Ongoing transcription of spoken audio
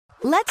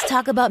Let's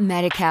talk about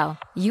Medi-Cal.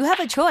 You have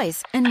a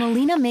choice, and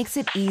Molina makes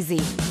it easy,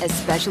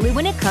 especially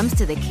when it comes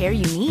to the care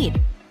you need.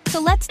 So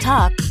let's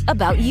talk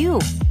about you,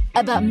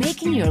 about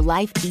making your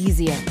life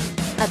easier,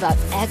 about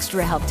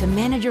extra help to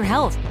manage your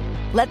health.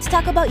 Let's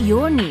talk about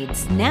your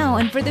needs now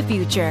and for the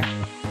future.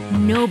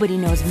 Nobody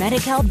knows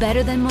Medi-Cal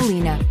better than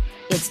Molina.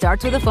 It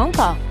starts with a phone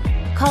call.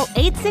 Call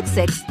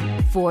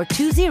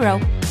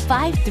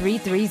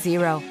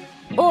 866-420-5330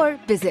 or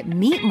visit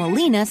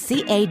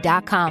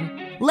meetmolinaca.com.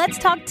 Let's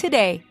talk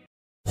today.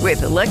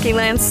 With the Lucky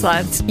Land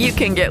Slots, you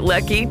can get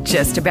lucky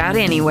just about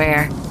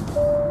anywhere.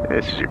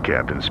 This is your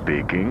captain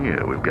speaking.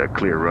 We've got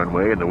clear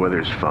runway and the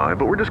weather's fine,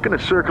 but we're just going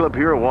to circle up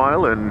here a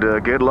while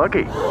and get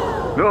lucky.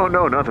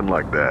 No, nothing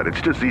like that.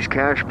 It's just these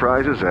cash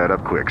prizes add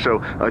up quick. So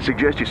I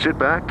suggest you sit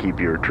back,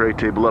 keep your tray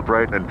table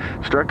upright, and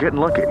start getting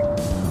lucky.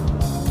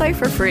 Play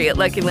for free at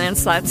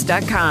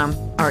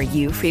LuckyLandSlots.com. Are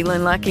you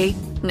feeling lucky?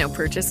 No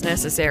purchase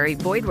necessary.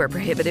 Void where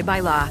prohibited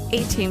by law.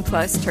 18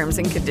 plus terms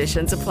and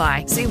conditions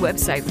apply. See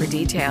website for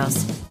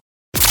details.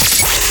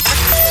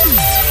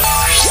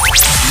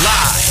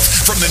 Live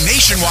from the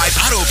Nationwide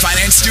Auto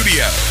Finance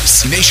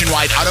Studios.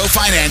 Nationwide Auto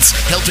Finance,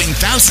 helping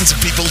thousands of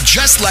people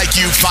just like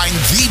you find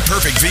the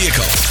perfect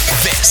vehicle.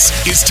 This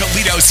is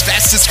Toledo's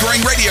fastest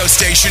growing radio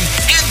station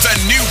and the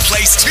new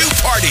place to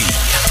party.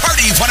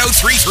 Party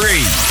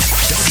 103.3.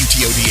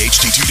 WTOD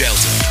HD2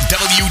 Delta.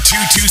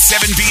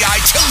 W227BI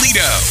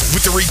Toledo.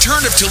 With the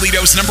return of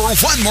Toledo's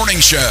 #1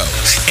 morning show.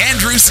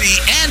 Andrew C.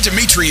 and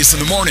Demetrius in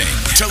the morning.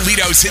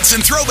 Toledo's hits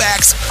and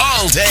throwbacks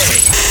all day.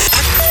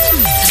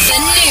 The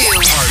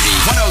new Party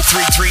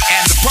 103.3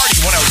 and the Party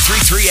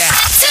 103.3 app.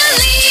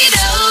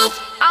 Toledo.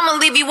 I'ma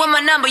leave you with my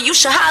number. You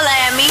should holla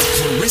at me.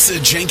 Clarissa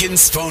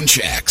Jenkins phone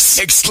checks.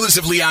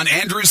 Exclusively on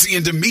Andrew C.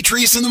 and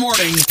Demetrius in the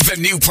morning. The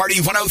new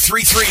Party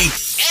 103.3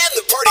 and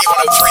the Party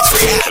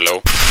 103.3 app.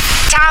 Hello.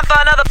 Time for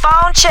another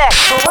phone check.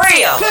 For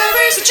real.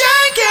 Clarissa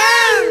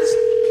Jenkins.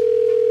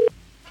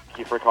 Thank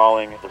you for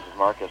calling. This is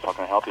Marcus. How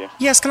can I help you?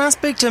 Yes, can I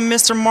speak to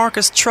Mr.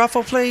 Marcus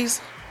Truffle,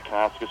 please? Can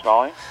I ask who's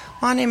calling?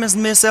 My name is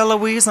Miss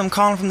Eloise. I'm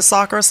calling from the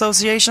Soccer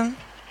Association.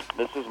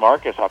 This is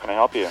Marcus. How can I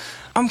help you?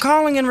 I'm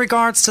calling in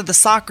regards to the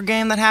soccer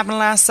game that happened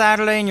last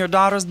Saturday and your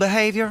daughter's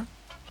behavior.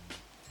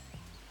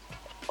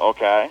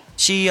 Okay.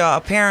 She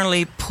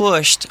apparently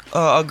pushed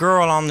a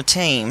girl on the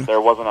team.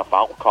 There wasn't a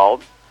foul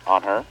called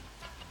on her?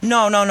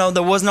 No.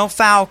 There was no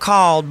foul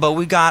called, but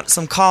we got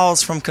some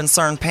calls from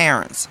concerned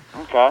parents.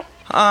 Okay.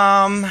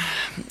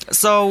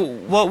 So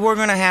what we're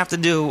going to have to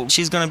do,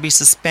 she's going to be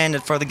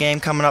suspended for the game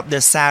coming up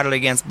this Saturday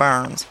against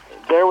Burns.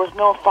 There was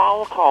no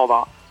foul called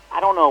on. I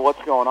don't know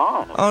what's going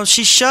on. Oh,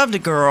 she shoved a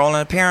girl and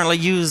apparently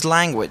used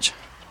language.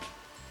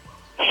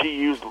 She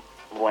used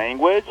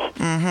language?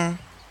 Mm-hmm.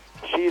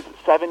 She's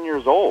 7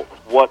 years old.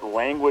 What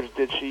language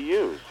did she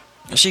use?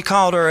 She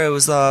called her, it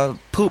was a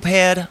poop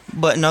head,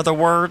 but in other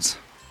words.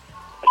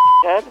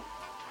 Head?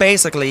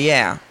 Basically,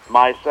 yeah.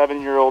 My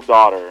 7-year-old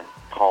daughter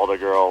called a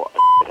girl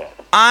a head.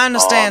 I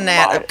understand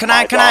that. Can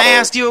I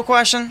ask you a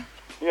question?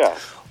 Yeah.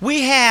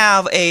 We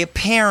have a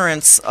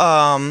parents,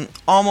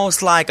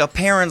 almost like a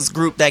parents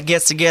group that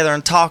gets together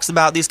and talks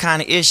about these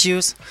kind of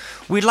issues.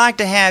 We'd like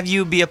to have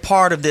you be a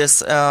part of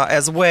this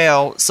as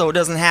well, so it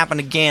doesn't happen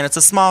again. It's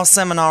a small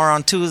seminar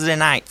on Tuesday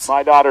nights.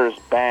 My daughter's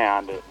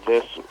banned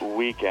this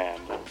weekend.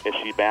 Is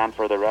she banned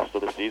for the rest of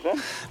the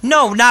season?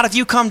 No, not if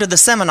you come to the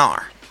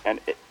seminar.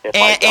 And if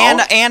I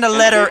don't, and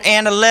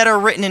a letter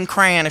written in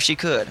crayon if she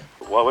could.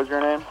 What was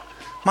your name?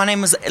 My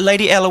name is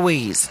Lady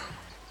Eloise.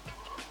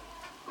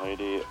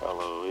 Lady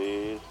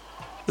Eloise.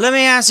 Let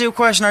me ask you a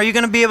question. Are you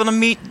going to be able to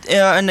meet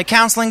in the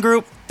counseling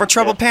group for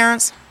troubled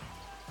parents?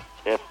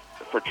 If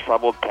for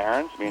troubled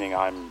parents, meaning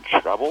I'm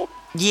troubled?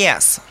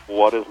 Yes.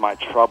 What is my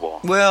trouble?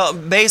 Well,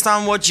 based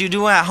on what you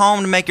do at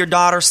home to make your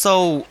daughter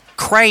so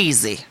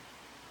crazy.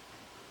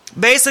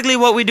 Basically,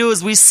 what we do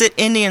is we sit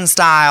Indian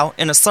style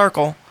in a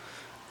circle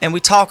and we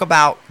talk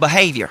about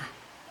behavior.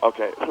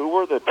 Okay, who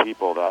were the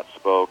people that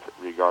spoke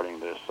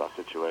regarding this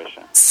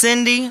situation?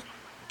 Cindy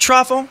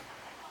Truffle.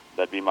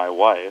 That'd be my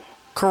wife.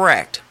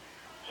 Correct.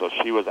 So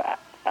she was at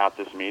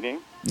this meeting?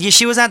 Yeah,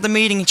 she was at the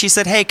meeting and she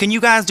said, hey, can you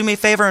guys do me a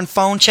favor and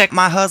phone check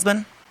my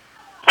husband?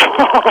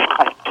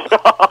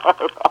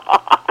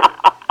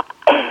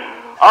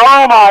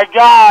 Oh my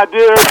God,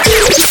 dude.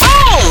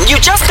 Boom! You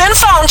just been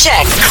phone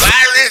checked.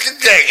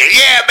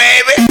 Yeah,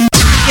 baby.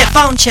 Get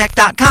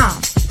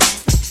phonecheck.com.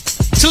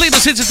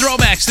 Toledo's Hits and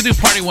Throwbacks, the new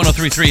Party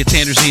 103.3. It's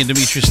Andrew Z and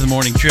Demetrius in the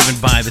morning, driven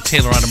by the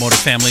Taylor Automotive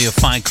family of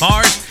fine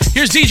cars.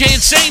 Here's DJ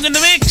Insane in the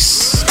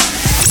mix.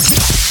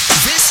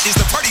 This is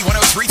the Party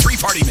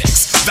 103.3 Party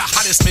Mix. The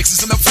hottest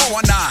mixes in the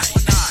 419.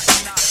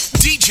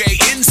 DJ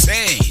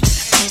Insane.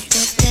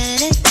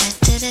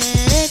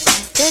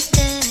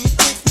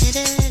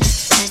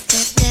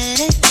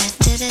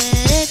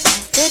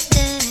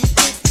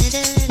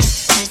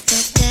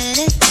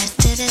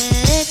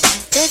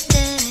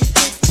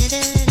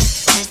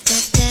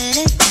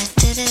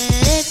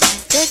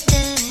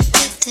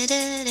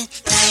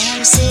 I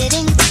am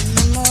sitting in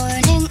the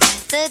morning,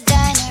 the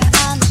diner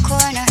on the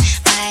corner.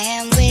 I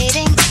am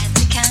waiting at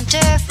the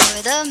counter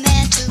for the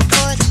man to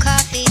pour the coffee.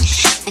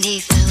 and he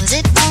fills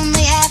it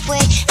only halfway.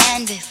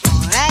 And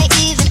before I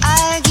even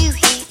argue,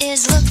 he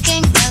is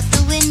looking out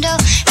the window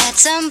at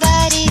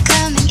somebody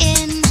coming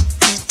in.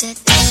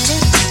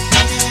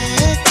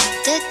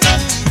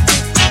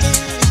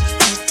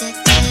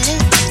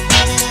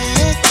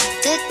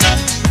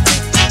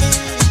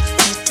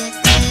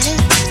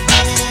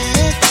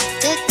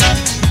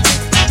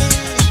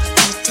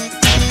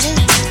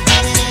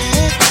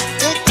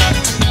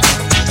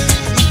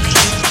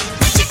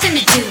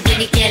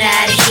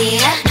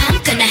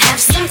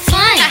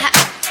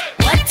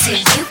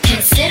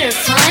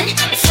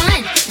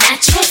 Fun,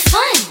 natural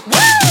fun.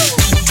 Woo!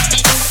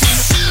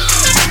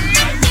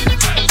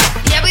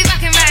 Yeah, we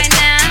rockin' right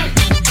now.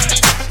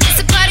 It's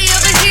a party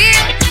over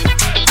here.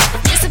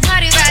 It's a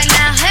party right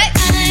now. Hey,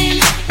 I'm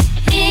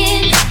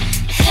in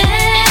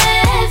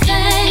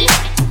heaven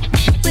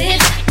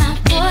with my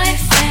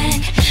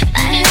boyfriend,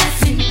 my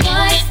laughing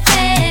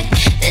boyfriend.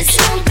 There's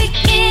no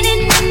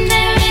beginning and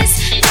there is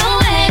no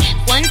end.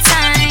 One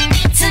time,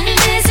 time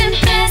isn't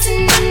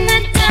present in the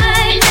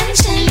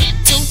dimension.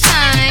 Two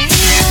times.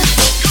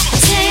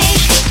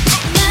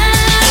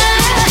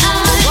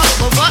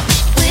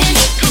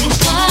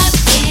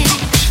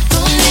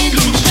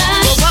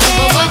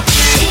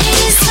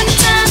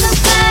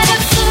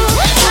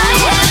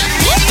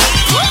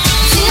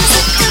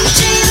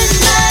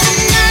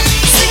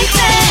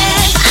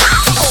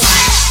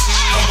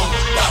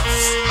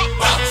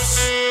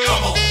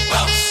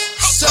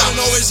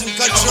 In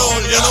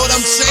control, you know what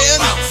I'm saying?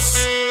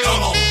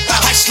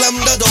 I slam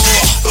the door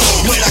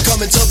when I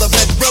come into the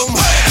bedroom,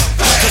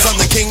 cause I'm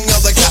the king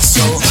of the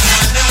castle.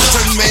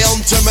 Turn me on,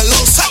 turn me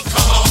loose.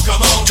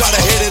 Try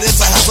to hit it,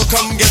 it's a hassle.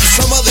 Come get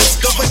some of this.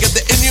 Don't forget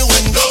the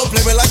innuendo.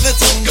 Play me like the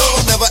tango,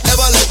 never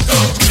ever let go.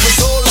 Keep it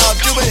so loud,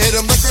 you will hit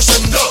him the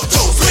crescendo. 2,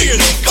 3,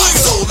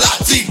 5, so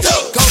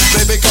latito. Come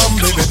baby, come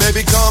baby,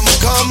 baby, come,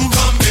 come.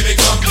 Come baby,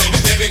 come baby,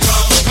 baby,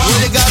 come, come. Well,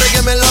 you gotta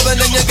give me love and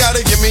then you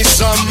gotta give me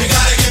some. You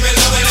gotta give me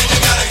love and then you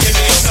gotta give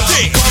me some.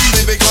 Come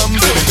baby, come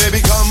baby,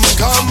 baby, come,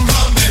 come.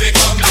 Come baby,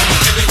 come baby,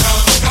 baby, come,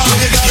 come. Well,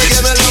 you gotta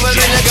give me love and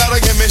then you gotta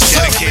give me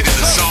some. Dedicated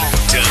the song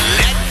to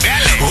Let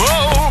Belly.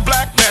 Whoa,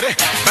 Black Betty,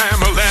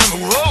 Bam-a-lam.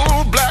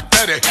 Whoa, Black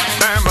Betty,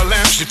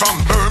 Bam-a-lam. She's from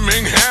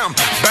Birmingham.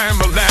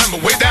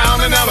 Bam-a-lam, way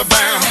down in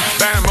Alabama.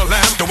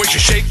 Bam-a-lam, the way she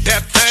shake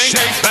that thing.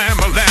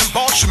 Bam-a-lam,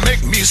 boy, she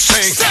make me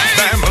sing.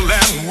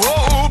 Bam-a-lam,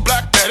 whoa,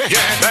 Black Betty.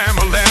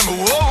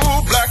 Bam-a-lam,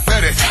 whoa, Black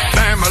Betty.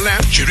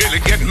 Bam-a-lam, she really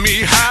getting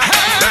me high.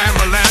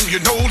 Bam-a-lam, you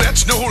know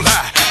that's no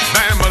lie.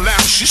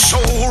 Bam-a-lam, she's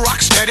so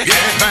rock steady.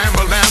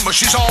 Bam-a-lam, but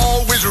she's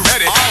always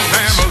ready.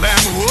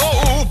 Bam-a-lam,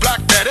 whoa, Black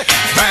Betty.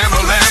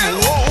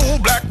 Bam-a-lam, whoa,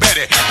 Black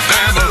Betty.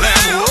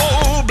 Bam-a-lam,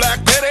 whoa,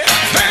 Black Betty.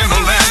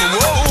 Bam-a-lam,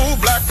 whoa,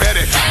 Black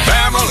Betty.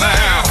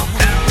 Bam-a-lam.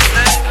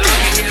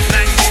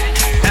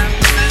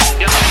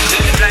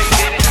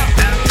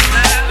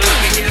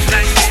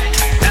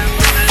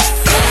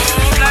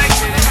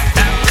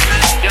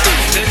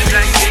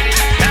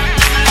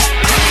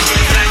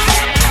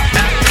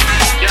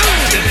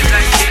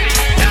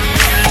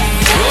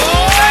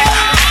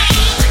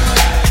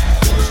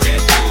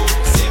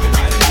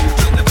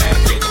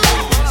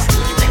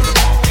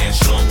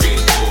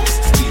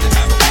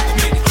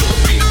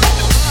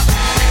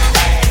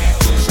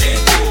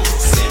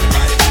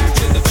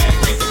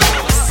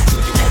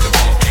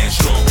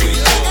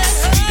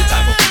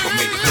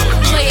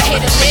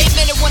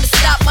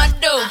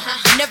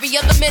 Every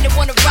other minute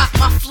wanna rock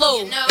my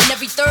flow. And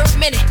every third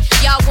minute,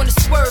 y'all wanna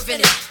swerve in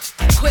it.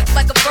 Quick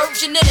like a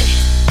virgin in it.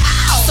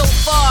 So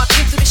far,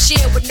 came through the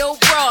shit with no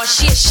bra.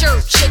 She a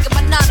shirt, shaking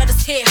my knot out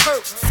his head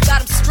hurts.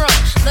 Got him strung,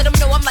 let him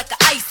know I'm like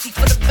an icy.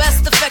 For the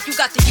best effect, you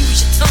got to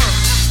use your tongue.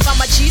 Find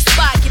my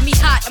G-spot, get me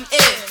hot, I'm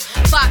ill.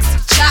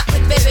 Foxy,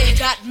 chocolate, baby,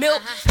 got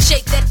milk.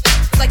 Shake that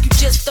like you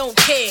just don't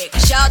care.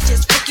 Cause y'all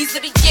just rookies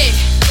of the year.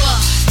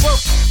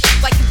 Work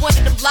like you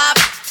wanted them live.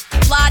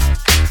 Fly,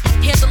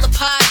 handle a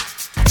pie.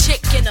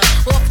 Chick in a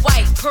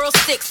off-white, pearl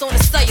sticks on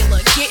the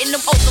cellular. Getting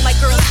them open like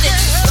girl sticks.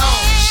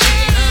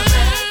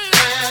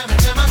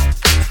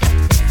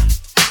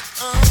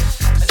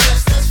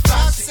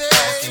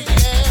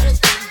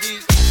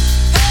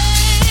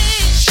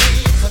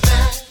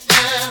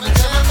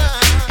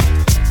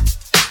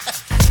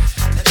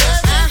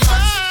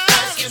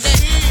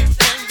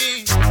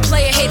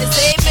 Player haters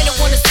every minute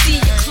wanna see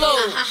your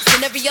clothes.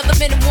 And every other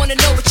minute wanna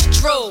know what you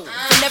drove.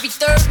 And every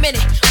third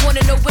minute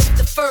wanna know if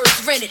the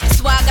fur's rented.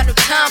 That's why I got no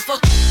time for.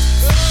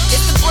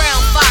 It's the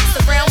brown fox,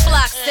 the round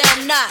block,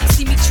 sound knock.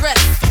 See me dress,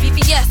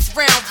 BBS,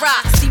 round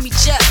rock. See me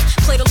jet,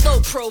 play the low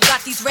pro.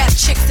 Got these rap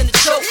chicks in the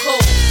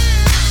chokehold.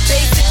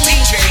 Basically,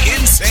 DJ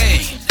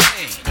Insane.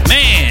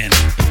 Man,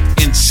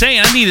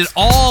 Insane. I needed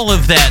all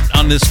of that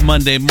on this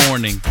Monday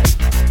morning.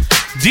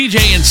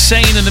 DJ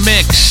Insane in the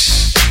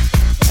mix.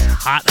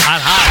 Hot, hot,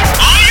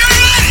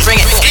 hot. Bring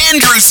it.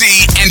 Andrew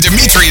Z and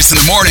Demetrius in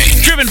the morning.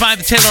 Driven by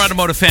the Taylor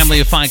Automotive family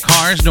of fine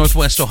cars,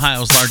 Northwest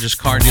Ohio's largest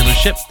car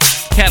dealership.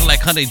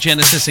 Cadillac, Hyundai,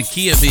 Genesis, and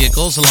Kia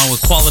vehicles, along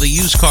with quality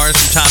used cars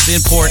from top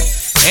import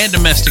and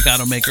domestic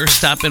automakers.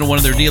 Stop into one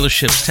of their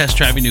dealerships, test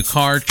drive a new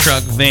car,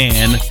 truck,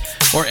 van,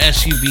 or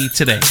SUV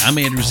today. I'm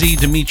Andrew Z.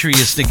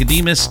 Demetrius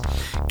Nicodemus.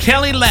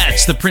 Kelly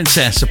Latch, the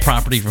princess of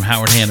property from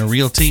Howard Hanna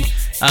Realty.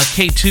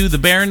 K2, the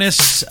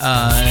Baroness.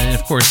 And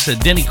of course,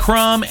 Denny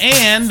Crum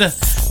and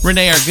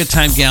Renee, our good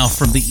time gal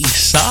from the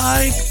East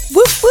Side.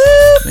 Whoop,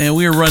 whoop. And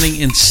we are running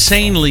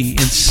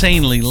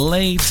insanely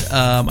late.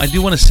 I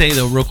do want to say,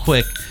 though, real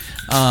quick,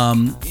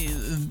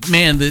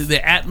 man,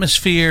 the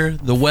atmosphere,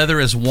 the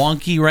weather is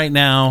wonky right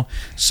now.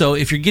 So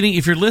if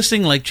you're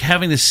listening, like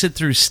having to sit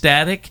through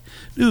static,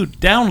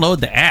 dude, download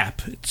the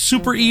app. It's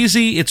super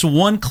easy. It's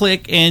one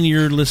click and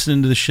you're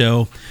listening to the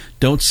show.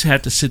 Don't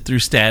have to sit through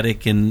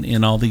static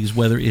and all these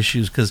weather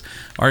issues, because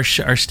our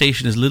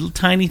station is a little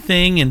tiny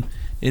thing, and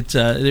it's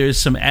there's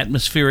some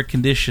atmospheric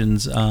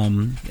conditions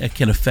that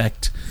can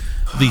affect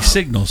the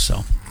signal.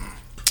 So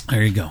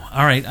there you go.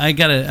 All right, I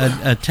got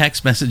a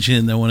text message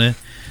in that I want to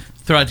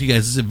throw out to you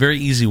guys. This is a very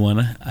easy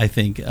one, I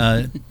think.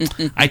 I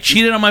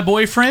cheated on my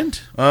boyfriend.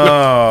 You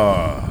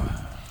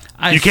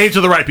came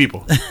to the right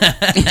people.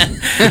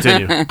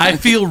 Continue. I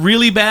feel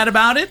really bad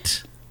about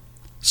it,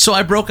 so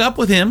I broke up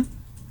with him.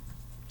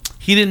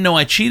 He didn't know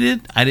I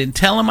cheated. I didn't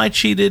tell him I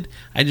cheated.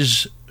 I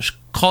just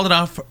called it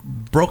off,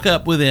 broke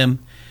up with him.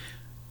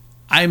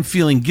 I'm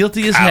feeling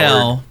guilty as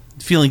hell.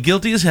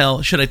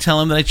 Should I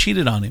tell him that I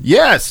cheated on him?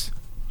 Yes.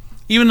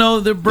 Even though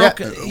they're broke.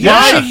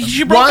 Yeah.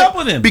 She broke up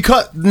with him.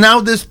 Because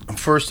now this,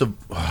 first of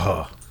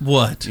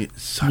what?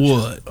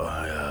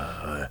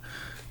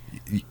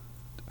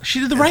 She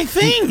did the right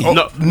thing.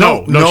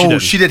 No,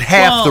 she did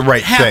half the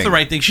right thing. Half the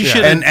right thing. She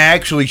should. And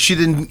actually, she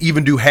didn't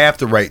even do half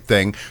the right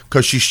thing,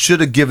 because she should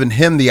have given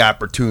him the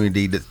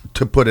opportunity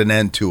to put an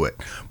end to it.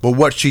 But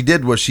what she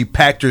did was she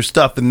packed her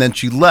stuff and then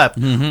she left,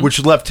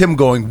 which left him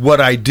going,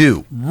 "What'd I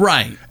do?"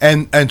 Right.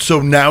 And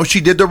so now she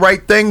did the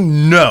right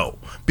thing? No.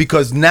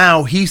 Because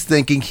now he's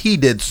thinking he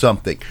did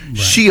something. Right.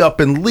 She up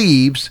and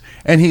leaves,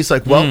 and he's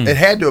like, well, it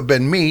had to have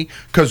been me,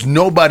 because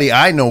nobody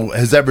I know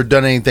has ever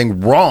done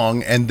anything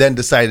wrong, and then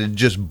decided to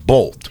just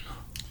bolt.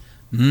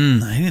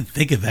 I didn't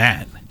think of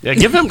that. Yeah,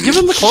 give him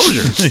the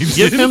closure.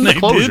 Give him the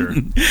closure.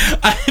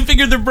 I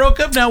figured they're broke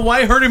up now.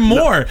 Why hurt him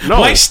more? No.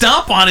 Why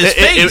stomp on his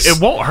face?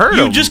 It won't hurt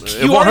him.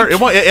 It won't hurt.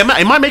 It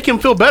might make him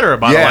feel better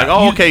about it. Like,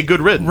 okay,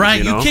 good riddance.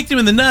 Right. You kicked him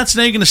in the nuts.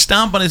 Now you're going to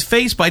stomp on his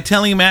face by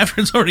telling him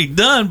after it's already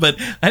done. But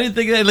I didn't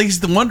think that. At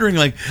least wondering,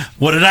 like,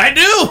 what did I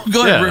do?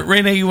 Go ahead,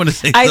 Renee. You want to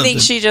say something? I think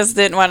she just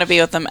didn't want to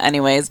be with him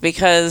anyways,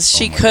 because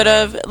she could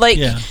have, like,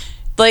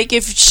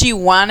 if she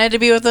wanted to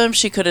be with him,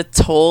 she could have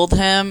told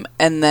him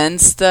and then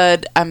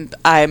said,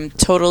 I'm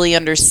totally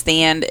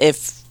understand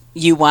if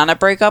you want to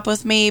break up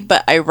with me,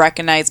 but I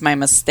recognize my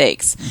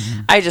mistakes.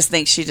 I just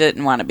think she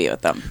didn't want to be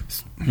with him.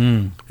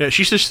 Yeah,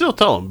 she should still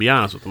tell him, be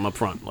honest with him up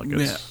front. Like,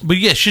 But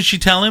should she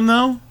tell him,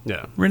 though?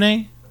 Yeah.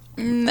 Renee?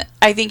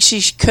 I think she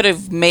could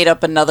have made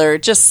up another,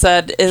 just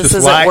said, this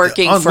isn't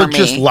working for me.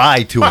 Just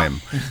lie to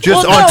him.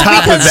 Just on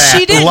top of that,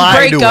 she didn't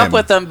break up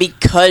with him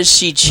because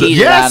she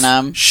cheated on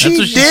him. She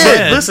did.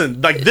 Said.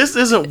 Listen, like, this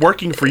isn't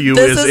working for you.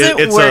 This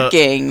isn't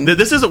working.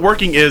 This isn't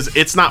working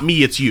it's not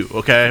me, it's you,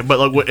 okay? But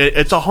like,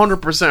 it's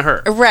 100%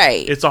 her.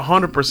 Right. It's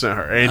 100%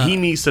 her, and he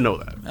needs to know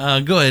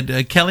that. Go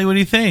ahead. Kelly, what do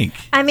you think?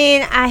 I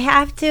mean, I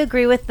have to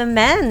agree with the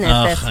men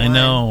at this one. I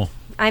know.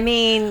 I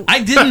mean,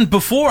 I didn't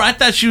before. I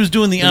thought she was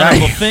doing the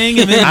honorable thing,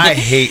 and then I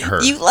hate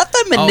her. You let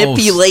them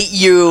manipulate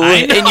you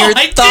in your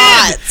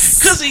thoughts.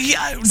 Because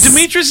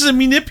Demetrius is a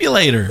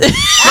manipulator.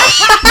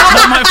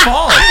 Not my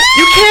fault.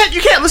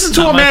 You can't listen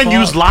to a man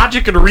use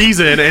logic and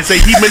reason and say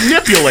he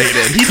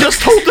manipulated. He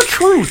just told the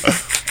truth.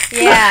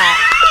 Yeah.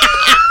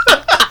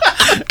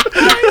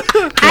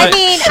 I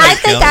mean, I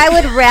think I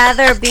would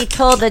rather be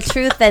told the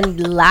truth than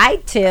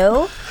lied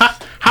to.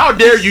 How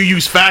dare you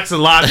use facts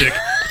and logic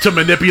to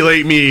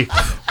manipulate me,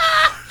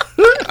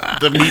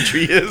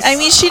 Demetrius? I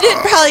mean, she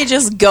didn't probably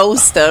just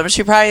ghost him.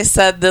 She probably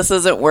said this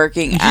isn't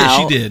working out. Yeah,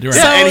 she did. Right.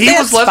 Yeah, and he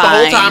was left the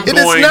whole time going,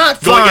 it is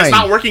not fine. It's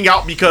not working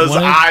out because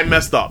I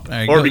messed up,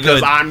 or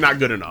because I'm not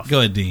good enough. Go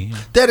ahead, D.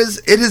 It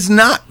is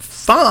not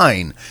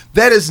fine.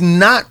 That is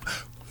not.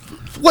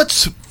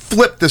 Let's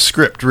flip the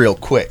script real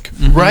quick,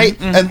 right?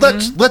 And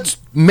let's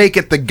make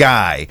it the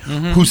guy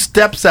who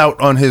steps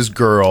out on his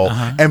girl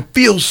and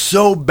feels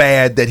so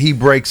bad that he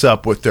breaks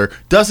up with her,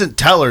 doesn't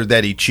tell her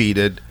that he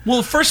cheated.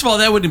 Well, first of all,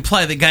 that would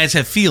imply that guys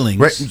have feelings.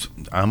 Right.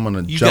 I'm going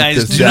to jump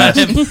this desk.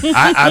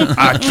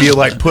 I feel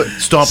like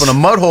stomping a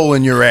mud hole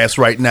in your ass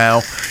right now.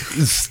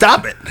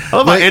 Stop it. I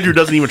love how Andrew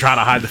doesn't even try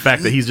to hide the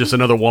fact that he's just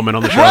another woman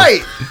on the show.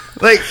 Right.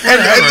 Like,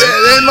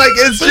 and like,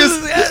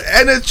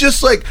 it's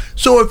just like,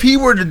 so if he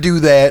were to do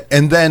that,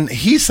 and then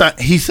he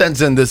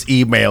sends in this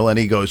email and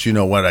he goes, you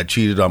know what, I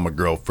cheated on my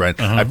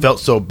girlfriend. I felt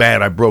so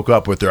bad, I broke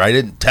up with her. I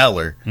didn't tell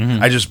her.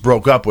 I just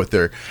broke up with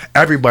her.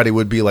 Everybody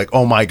would be like,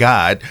 oh my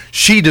God,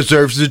 she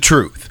deserves the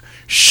truth.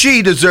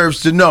 She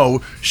deserves to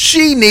know.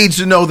 She needs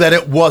to know that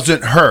it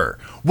wasn't her.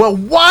 Well,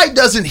 why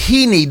doesn't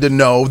he need to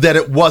know that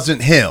it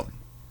wasn't him?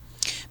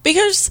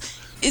 Because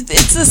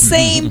it's the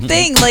same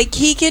thing. Like,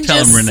 he can Tell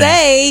just him,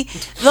 say,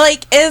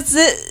 like,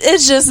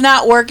 it's just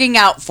not working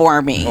out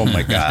for me. Oh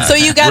my God. So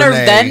you gotta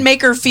then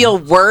make her feel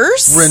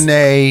worse?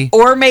 Renee.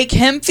 Or make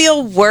him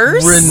feel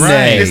worse?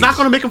 Renee. It's not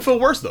going to make him feel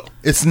worse, though.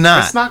 It's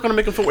not. It's not going to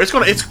make him feel worse.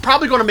 It's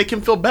probably going to make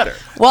him feel better.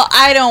 Well,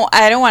 I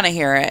don't want to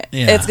hear it.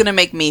 Yeah. It's gonna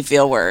make me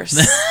feel worse.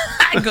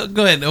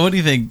 Go ahead. What do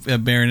you think,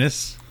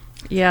 Baroness?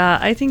 Yeah,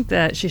 I think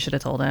that she should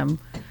have told him.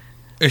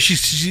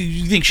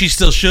 You think she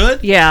still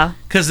should? Yeah.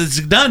 Because it's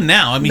done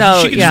now. I mean,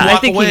 No, she can yeah, just walk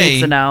I think away. he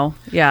needs to know.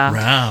 Yeah.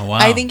 Wow.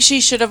 I think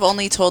she should have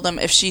only told him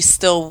if she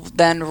still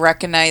then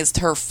recognized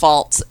her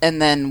faults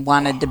and then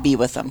wanted to be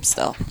with him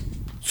still.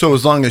 So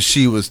as long as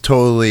she was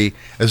totally,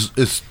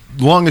 as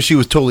long as she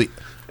was totally,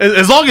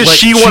 as long as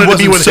she wanted to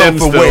be with him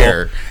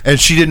self-aware, and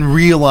she didn't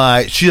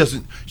realize she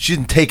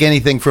didn't take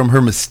anything from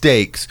her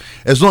mistakes.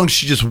 As long as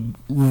she just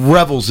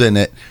revels in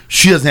it,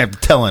 she doesn't have to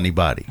tell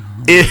anybody.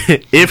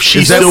 If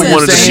she still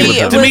wanted to be with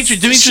him.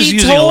 Demetrius she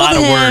using told a lot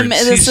of him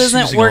words. this She's isn't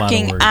using a lot of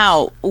working words.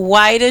 out.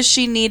 Why does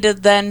she need to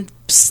then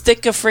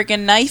stick a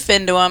freaking knife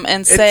into him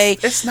and say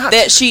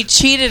that she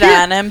cheated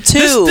on him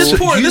too? This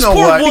poor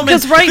woman.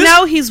 Because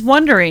now he's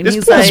wondering. This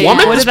He's poor like,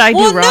 woman? what did I do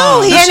Well, wrong?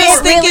 no, he's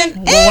just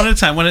thinking. Well, one at a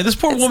time. This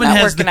poor woman not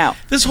has working out.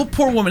 this whole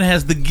poor woman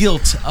has the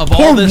guilt of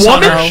Poor all this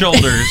woman? on her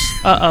shoulders.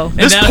 Uh-oh. And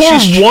This now poor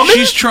woman?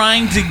 she's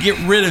trying to get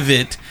rid of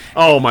it.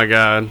 Oh my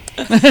God!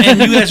 And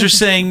you guys are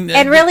saying,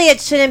 And really,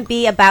 it shouldn't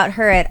be about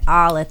her at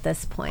all at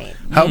this point.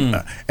 How,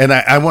 and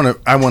I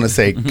want to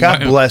say, God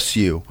bless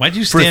you Why'd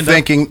you for stand up?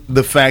 thinking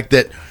the fact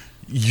that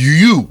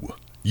you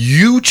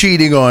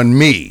cheating on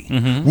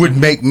me would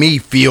make me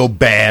feel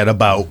bad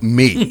about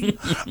me.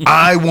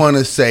 I want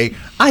to say,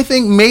 I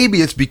think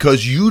maybe it's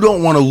because you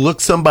don't want to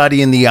look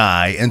somebody in the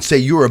eye and say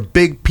you're a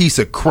big piece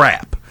of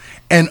crap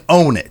and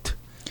own it.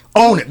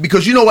 Own it,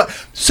 because you know what?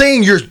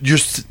 Saying you're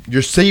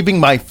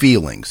saving my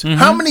feelings.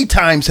 How many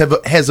times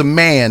has a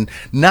man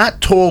not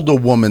told a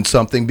woman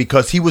something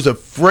because he was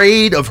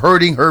afraid of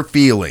hurting her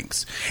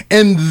feelings,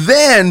 and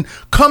then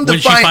When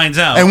she finds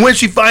out. and when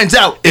she finds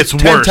out, it's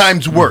 10 worse.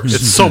 times worse.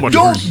 It's so much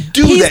Don't worse.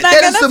 do He's that. not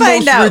That gonna is the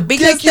find most out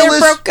because they're ridiculous.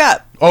 broke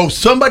up. Oh,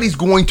 somebody's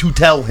going to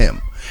tell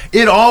him.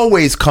 It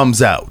always comes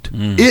out.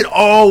 It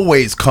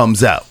always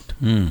comes out.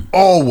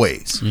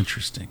 Always.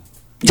 Interesting.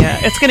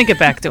 Yeah, it's going to get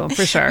back to him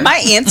for sure. My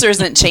answer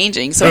isn't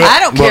changing, so Well, I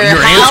don't well, care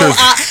your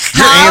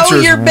how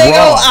answer's your big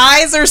wrong. old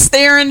eyes are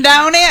staring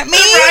down at me.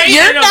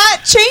 You're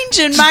not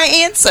changing my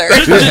answer.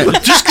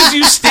 Just because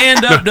you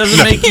stand up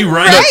doesn't make you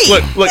right.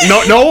 Look,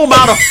 no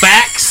amount of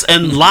facts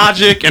and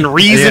logic and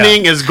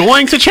reasoning is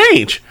going to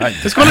change.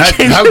 It's going to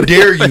change. How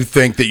dare you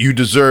think that you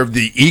deserve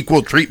the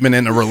equal treatment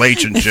in a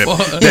relationship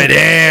that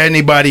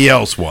anybody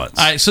else wants?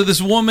 All right, so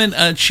this woman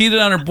cheated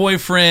on her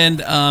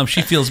boyfriend.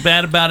 She feels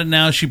bad about it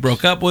now. She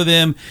broke up with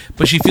him,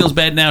 but she feels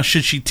bad now.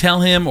 Should she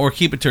tell him or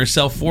keep it to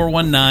herself?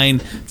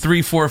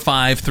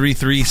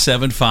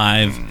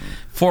 419-345-3375.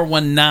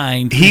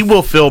 419. He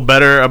will feel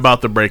better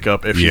about the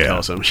breakup if she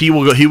tells him. He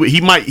will go.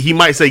 He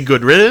might say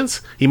good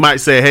riddance. He might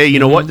say, hey, you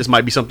know what? This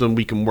might be something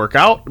we can work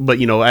out. But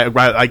you know,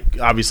 I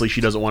obviously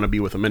she doesn't want to be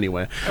with him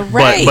anyway.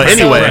 Right. But So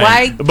anyway,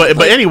 why- but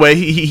anyway,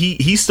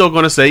 he's still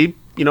going to say,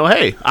 you know,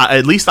 hey,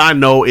 at least I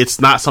know it's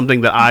not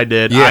something that I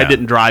did. Yeah. I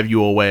didn't drive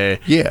you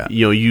away. Yeah.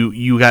 You know,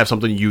 you have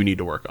something you need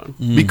to work on.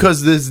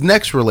 Because this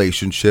next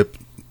relationship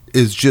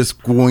is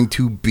just going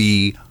to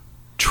be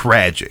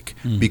tragic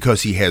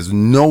because he has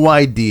no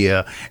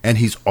idea, and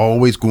he's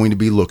always going to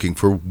be looking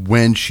for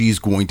when she's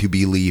going to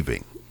be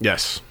leaving.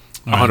 Yes.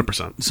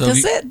 100%. So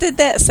Did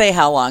that say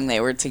how long they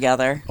were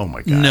together? Oh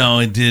my god! No,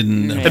 it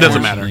didn't. It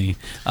doesn't matter.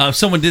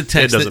 Someone did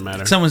text. It doesn't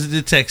matter. Someone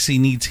did text. He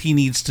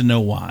needs to know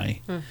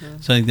why.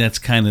 So I think that's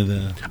kind of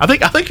the. I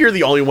think you're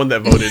the only one that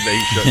voted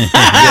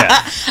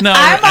that he should. No,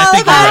 I'm I all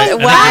think about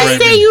you're it. right. Why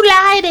say you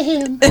lie to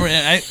him?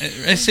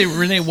 I say,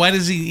 Renee, why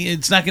does he?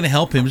 It's not going to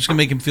help him. It's going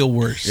to make him feel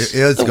worse. It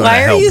is going to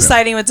Why are help you him.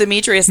 siding with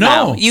Demetrius No.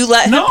 now? You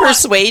let him No,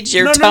 persuade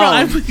your no, tone. no,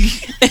 I'm with you.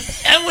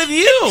 I'm with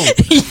you.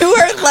 You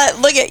are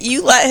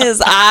you let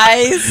his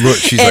eyes Look,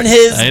 she's and like,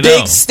 his I know.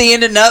 big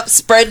standing up,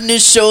 spreading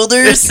his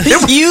shoulders.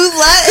 You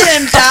let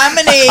him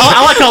dominate.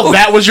 I like how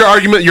that was your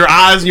argument, your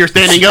eyes and your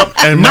standing up,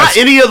 and not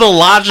any of the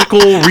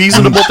logical,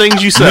 reasonable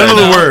things you said. None of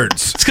the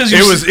words. It's 'cause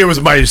it was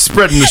my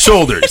spreading the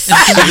shoulders.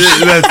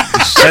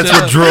 that's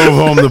what drove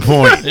home the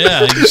point.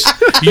 Yeah,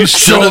 you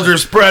Shoulder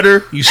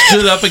spreader. You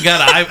stood up and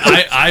got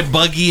eye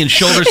buggy and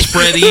shoulder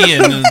spready,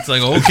 and it's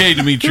like, okay,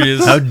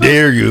 Demetrius, How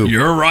dare you?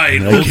 you're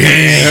right. I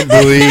can't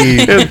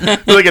believe.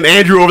 Like an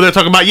Andrew over there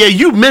talking about, yeah,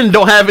 you men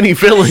don't have any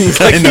feelings.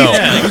 Like, I know.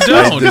 Yeah, you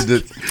don't.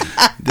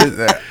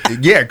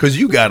 Yeah, because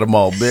you got them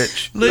all,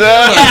 bitch.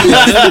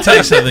 Let me tell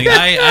you something.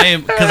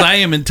 I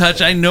am in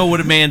touch. I know what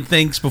a man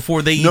thinks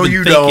before they No, even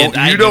you think don't. it.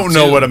 I You do don't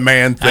know too. what a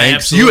man I thinks.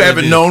 absolutely You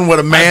haven't do. known what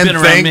a man I've been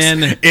around thinks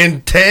men.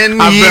 in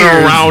 10 I've years. been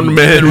around I've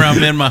men. been around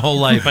men my whole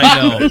life. I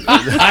know.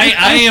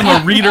 I am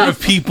a reader of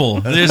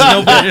people. There's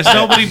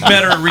nobody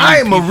better at reading I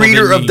am a people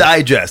reader than of me.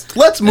 Digest.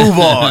 Let's move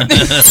on.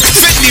 Fit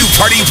New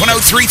Party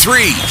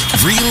 1033.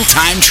 Real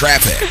time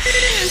traffic.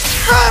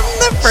 From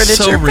the Furniture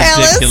So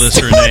ridiculous,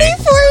 Palace Renee.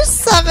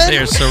 24/7 7.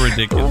 They are so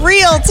ridiculous.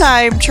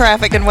 Real-time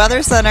traffic and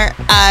weather center.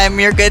 I'm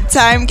your good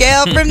time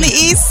gal from the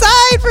east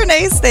side,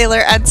 Renee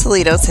Staler on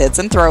Toledo's Hits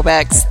and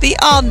Throwbacks, the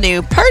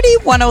all-new Party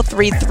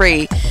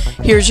 1033.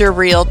 Here's your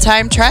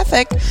real-time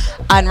traffic.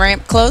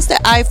 On-ramp closed at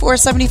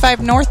I-475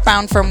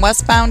 northbound from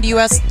westbound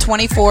US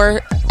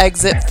 24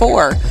 exit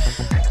 4.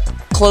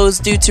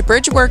 Closed due to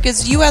bridge work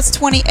is US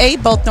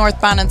 28, both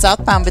northbound and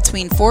southbound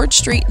between Ford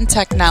Street and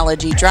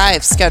Technology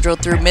Drive.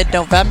 Scheduled through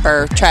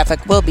mid-November.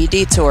 Traffic will be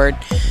detoured.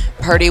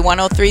 Party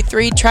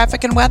 1033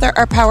 traffic and weather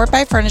are powered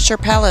by Furniture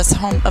Palace,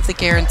 home of the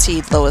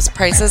guaranteed lowest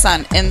prices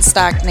on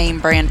in-stock name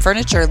brand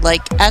furniture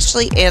like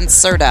Ashley and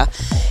Serta.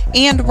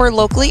 And we're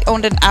locally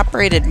owned and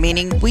operated,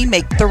 meaning we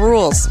make the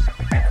rules.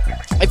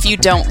 If you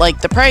don't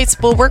like the price,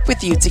 we'll work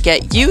with you to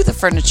get you the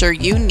furniture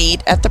you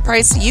need at the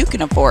price you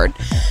can afford.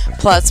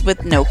 Plus,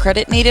 with no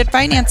credit needed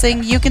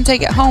financing, you can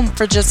take it home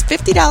for just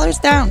 $50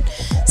 down.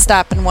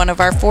 Stop in one of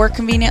our 4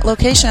 convenient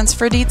locations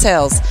for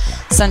details.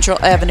 Central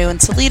Avenue in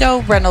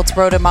Toledo, Reynolds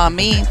Road in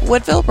Maumee,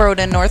 Woodville Road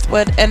in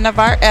Northwood, and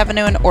Navarre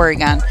Avenue in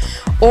Oregon.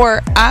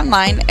 Or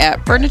online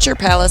at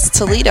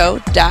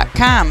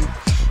FurniturePalaceToledo.com.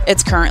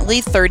 It's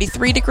currently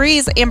 33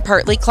 degrees and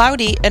partly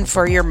cloudy, and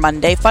for your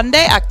Monday Fun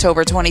Day,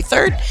 October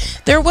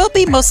 23rd, there will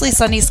be mostly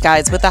sunny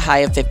skies with a high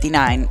of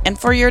 59, and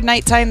for your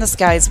nighttime, the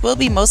skies will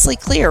be mostly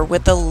clear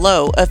with a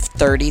low of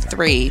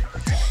 33.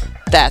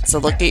 That's a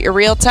look at your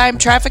real-time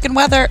traffic and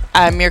weather.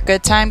 I'm your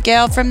good time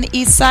gal from the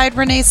east side,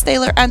 Renee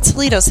Staler on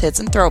Toledo's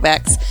Hits and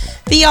Throwbacks,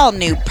 the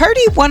all-new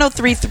Party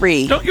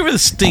 1033. Don't give her the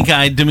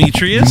stink-eyed,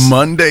 Demetrius.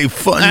 Monday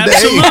Fun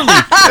Absolutely.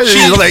 Day.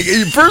 She's like,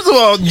 first of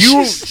all,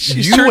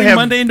 she's turning have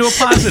Monday into a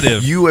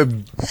positive. You have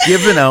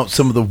given out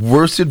some of the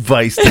worst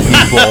advice to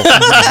people,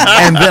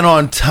 and then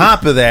on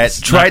top of that,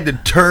 tried to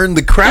turn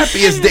the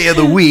crappiest day of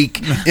the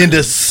week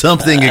into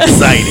something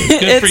exciting.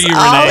 Good for you,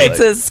 Renee. It's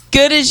as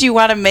good as you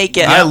want to make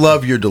it. I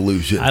love your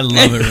delusion. I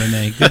love it,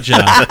 Renee. Good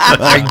job.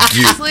 I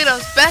do.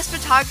 Toledo's best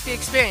photography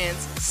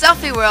experience,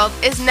 Selfie World,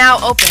 is now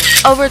open.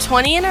 Over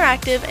 20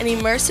 interactive and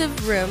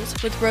immersive rooms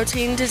with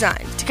rotating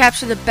design to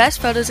capture the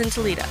best photos in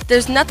Toledo.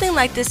 There's nothing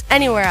like this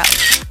anywhere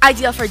else.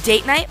 Ideal for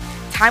date night,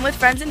 time with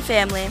friends and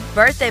family,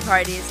 birthday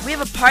parties. We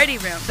have a party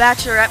room,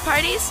 bachelorette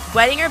parties,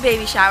 wedding or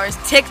baby showers,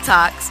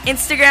 TikToks,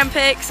 Instagram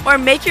pics, or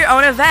make your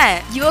own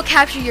event. You will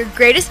capture your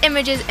greatest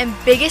images and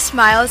biggest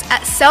smiles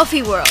at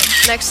Selfie World.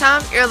 Next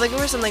time you're looking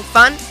for something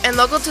fun and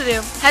local to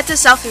do, head to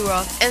Selfie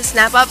World and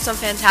snap up some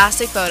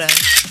fantastic photos.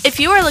 If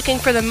you are looking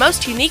for the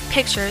most unique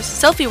pictures,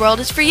 Selfie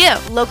World is for you.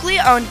 Locally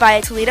owned by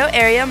Toledo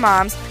area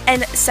moms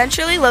and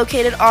centrally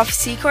located off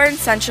Secor and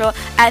Central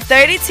at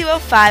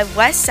 3205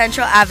 West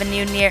Central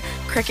Avenue near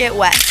Cricket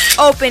West.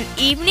 Open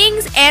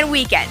evenings and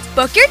weekends.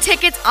 Book your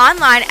tickets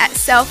online at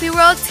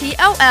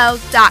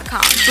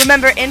selfieworldtol.com.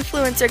 Remember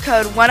influencer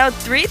code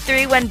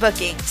 1033 when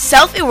booking.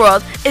 Selfie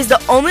World is the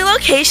only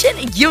location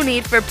you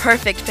need for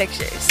perfect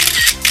pictures.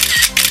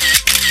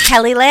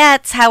 Kelly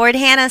Latz, Howard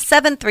Hanna,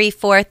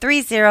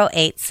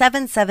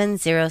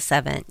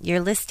 734-308-7707. Your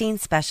listing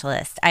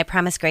specialist. I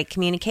promise great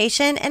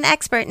communication and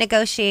expert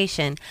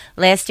negotiation.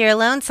 Last year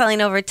alone, selling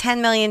over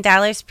 $10 million,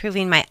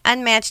 proving my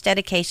unmatched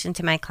dedication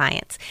to my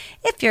clients.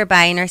 If you're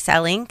buying or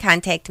selling,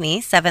 contact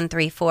me,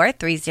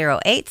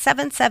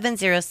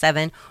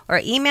 734-308-7707, or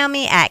email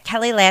me at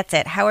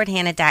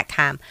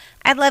kellylatz@howardhanna.com.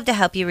 I'd love to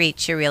help you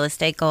reach your real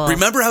estate goals.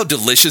 Remember how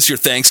delicious your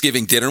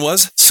Thanksgiving dinner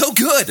was? So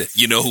good!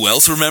 You know who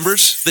else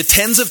remembers? The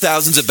tens of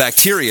thousands of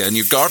bacteria in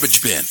your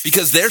garbage bin,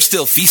 because they're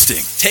still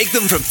feasting. Take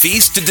them from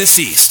feast to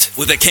deceased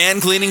with a can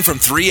cleaning from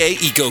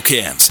 3A Eco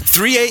Cans.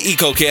 3A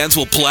Eco Cans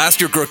will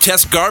blast your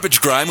grotesque garbage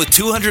grime with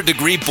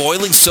 200-degree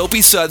boiling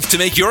soapy suds to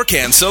make your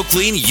can so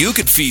clean you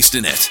could feast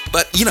in it.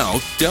 But,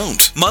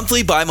 don't.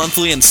 Monthly,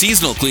 bi-monthly, and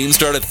seasonal cleans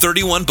start at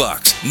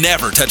 $31.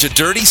 Never touch a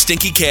dirty,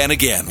 stinky can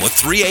again with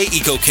 3A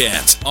Eco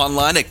Cans.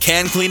 Online at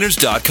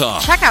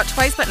cancleaners.com. Check out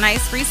Twice But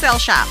Nice Resale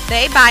Shop.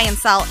 They buy and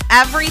sell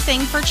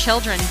everything for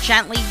children.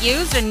 Gently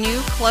used and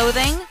new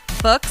clothing,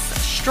 books,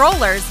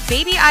 strollers,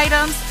 baby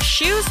items,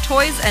 shoes,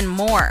 toys, and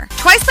more.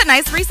 Twice But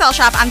Nice Resale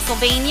Shop on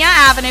Sylvania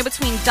Avenue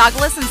between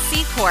Douglas and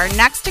Secor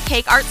next to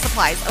Cake Art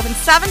Supplies. Open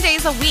 7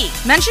 days a week.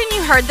 Mention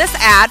you heard this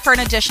ad for an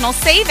additional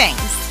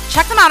savings.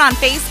 Check them out on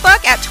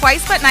Facebook at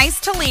Twice But Nice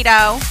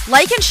Toledo.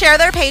 Like and share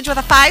their page with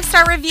a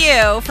 5-star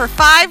review for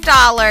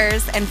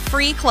 $5 and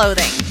free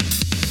clothing.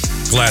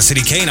 Glass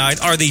City Canine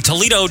are the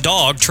Toledo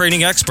dog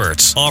training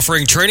experts,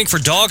 offering training for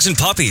dogs and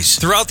puppies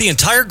throughout the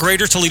entire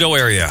greater Toledo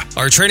area.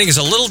 Our training is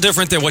a little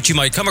different than what you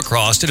might come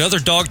across at other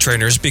dog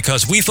trainers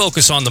because we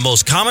focus on the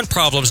most common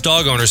problems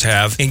dog owners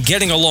have in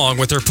getting along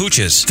with their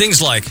pooches.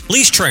 Things like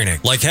leash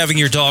training, like having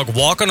your dog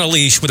walk on a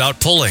leash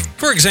without pulling.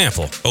 For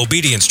example,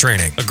 obedience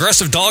training,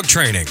 aggressive dog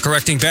training,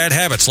 correcting bad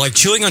habits like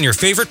chewing on your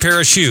favorite pair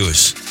of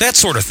shoes, that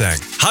sort of thing.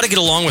 How to get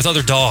along with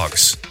other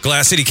dogs.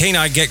 Glass City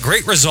Canine get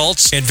great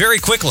results and very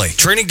quickly.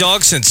 Training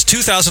dogs since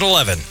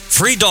 2011.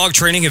 Free dog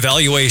training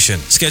evaluation.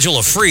 Schedule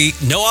a free,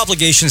 no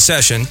obligation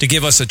session to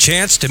give us a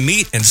chance to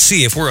meet and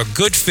see if we're a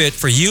good fit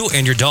for you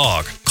and your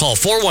dog. Call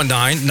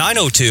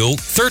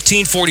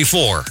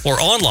 419-902-1344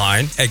 or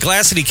online at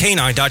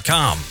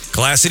glasscitycanine.com.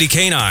 Glass City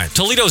Canine,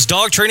 Toledo's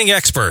dog training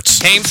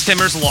experts. Ames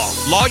Timbers Law.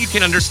 Law you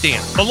can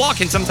understand. The law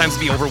can sometimes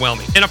be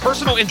overwhelming. In a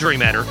personal injury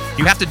matter,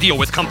 you have to deal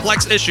with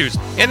complex issues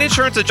and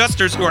insurance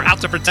adjusters who are out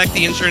to protect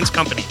the insurance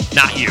company,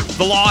 not you.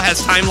 The law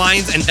has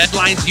timelines and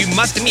deadlines you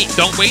must meet.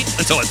 Don't wait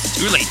until it's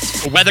too late.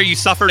 Whether you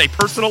suffered a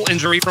personal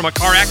injury from a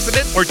car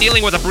accident or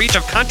dealing with a breach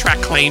of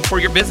contract claim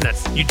for your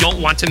business, you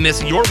don't want to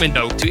miss your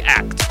window to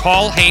act.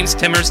 Call Ames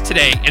Timbers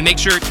today and make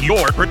sure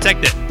you're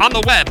protected. On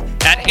the web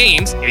at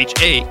Ames,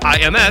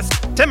 H-A-I-M-S,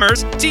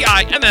 Timmers,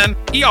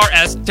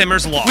 T-I-M-M-E-R-S,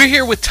 Timmers Law. We're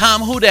here with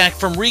Tom Hudak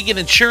from Regan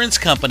Insurance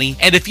Company,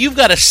 and if you've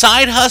got a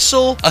side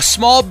hustle, a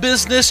small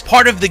business,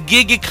 part of the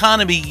gig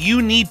economy,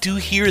 you need to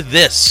hear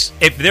this.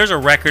 If there's a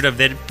record of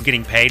them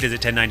getting paid as a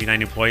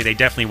 1099 employee, they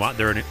definitely want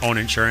their own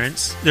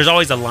insurance. There's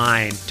always a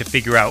line to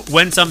figure out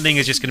when something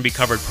is just going to be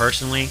covered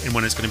personally and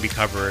when it's going to be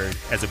covered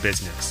as a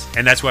business.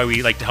 And that's why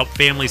we like to help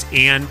families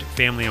and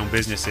family-owned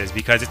businesses,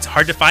 because it's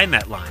hard to find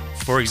that line.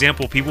 For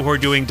example, people who are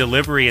doing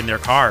delivery in their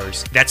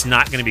cars, that's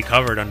not going to be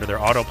covered under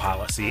their auto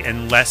policy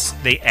unless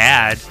they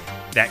add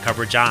that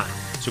coverage on.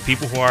 So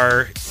people who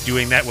are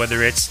doing that,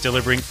 whether it's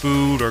delivering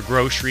food or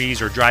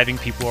groceries or driving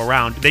people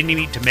around, they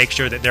need to make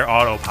sure that their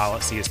auto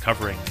policy is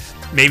covering that.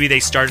 Maybe they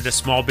started a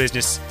small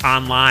business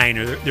online,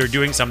 or they're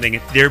doing something.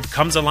 There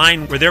comes a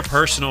line where their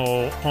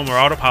personal home or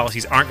auto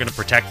policies aren't going to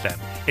protect them.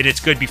 And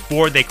it's good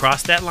before they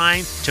cross that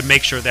line to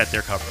make sure that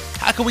they're covered.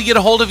 How can we get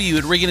a hold of you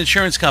at Regan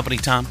Insurance Company,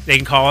 Tom? They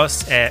can call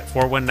us at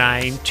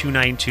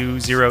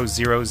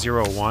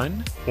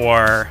 419-292-0001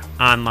 or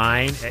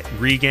online at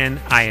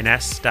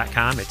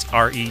reganins.com. It's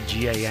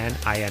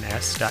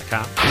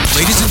REGANINS.com.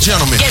 Ladies and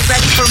gentlemen, Get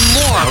ready for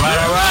more. All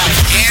right.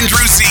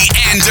 Andrew Z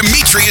and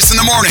Demetrius in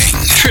the morning.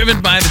 Driven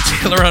by the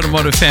Taylor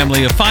Automotive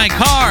family of fine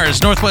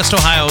cars, Northwest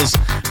Ohio's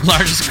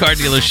largest car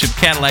dealership,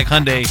 Cadillac,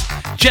 Hyundai,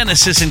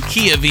 Genesis, and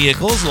Kia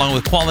vehicles, along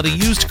with quality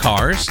used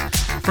cars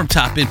from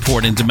top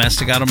import and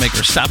domestic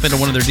automakers. Stop into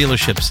one of their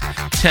dealerships.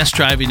 Test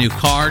drive a new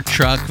car,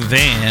 truck,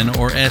 van,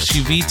 or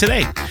SUV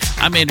today.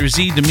 I'm Andrew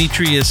Z,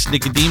 Demetrius,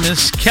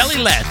 Nicodemus, Kelly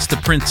Letts, the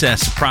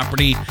Princess of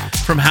Property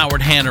from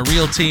Howard Hanna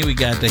Realty. We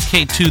got the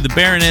K2, the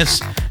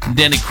Baroness,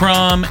 Denny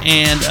Crum,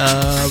 and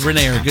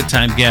Renee, our good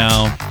time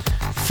gal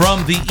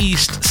from the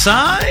east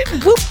side.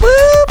 Whoop,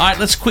 whoop. All right,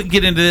 let's quick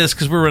get into this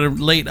because we're running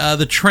late.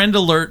 The trend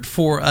alert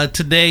for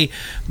today.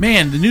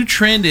 Man, the new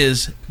trend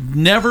is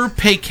never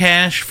pay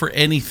cash for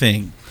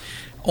anything.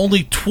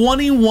 Only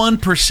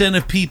 21%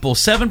 of people,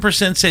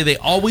 7% say they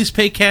always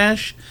pay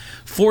cash.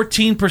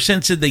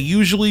 14% said they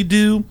usually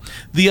do.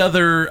 The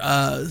other,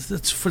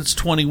 that's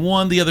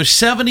 21. The other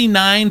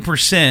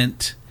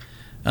 79%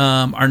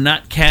 are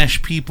not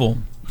cash people.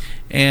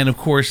 And of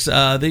course,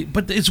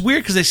 but it's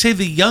weird because they say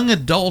the young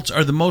adults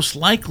are the most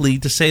likely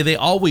to say they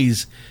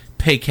always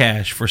pay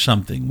cash for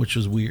something, which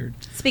is weird.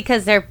 It's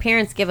because their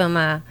parents give them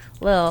a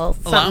little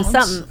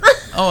something.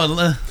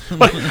 I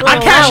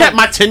cash at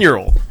my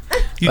 10-year-old.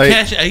 You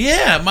cash?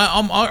 Yeah,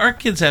 our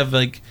kids have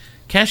like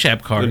Cash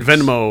App cards,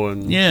 and Venmo,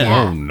 and yeah.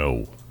 Oh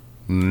no.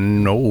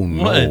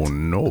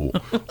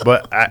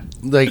 But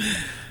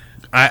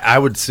I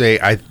would say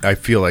I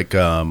feel like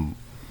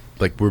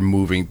we're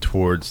moving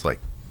towards like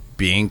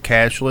being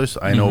cashless.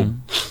 I know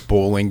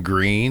Bowling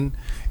Green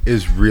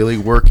is really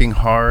working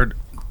hard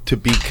to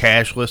be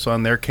cashless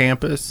on their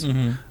campus.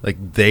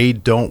 Like they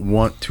don't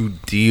want to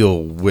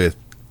deal with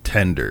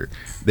tender.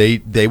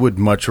 They would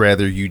much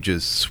rather you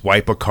just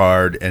swipe a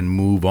card and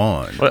move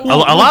on. A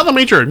lot of the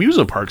major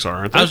amusement parks are,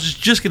 aren't they? I was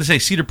just going to say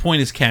Cedar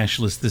Point is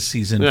cashless this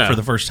season for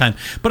the first time.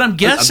 But I'm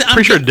guessing... I'm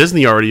pretty sure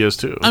Disney already is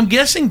too. I'm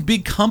guessing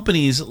big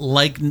companies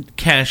like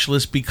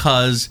cashless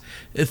because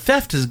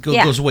theft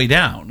goes way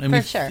down. I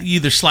mean, sure. You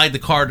either slide the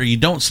card or you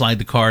don't slide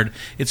the card.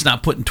 It's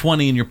not putting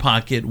 20 in your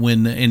pocket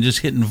and just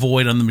hitting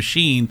void on the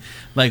machine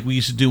like we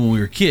used to do when we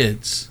were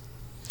kids.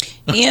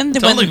 And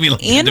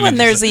when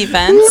there's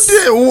events,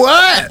 who did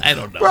what? I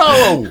don't know,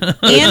 bro.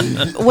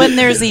 And when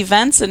there's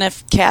events, and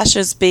if cash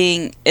is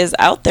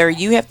out there,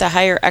 you have to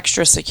hire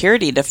extra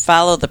security to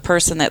follow the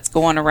person that's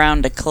going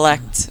around to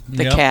collect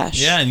the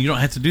cash. Yeah, and you don't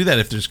have to do that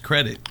if there's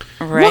credit.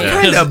 Right? What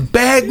kind of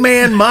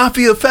Bagman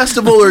Mafia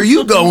festival are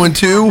you going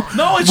to?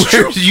 No, it's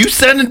true. You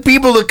sending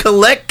people to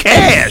collect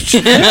cash? No,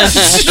 you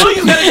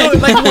gotta go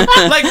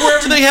like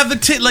wherever they have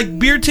the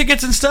beer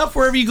tickets and stuff.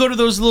 Wherever you go to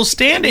those little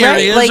stand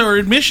areas or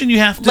admission, you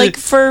have to. Like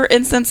for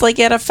instance, like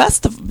at a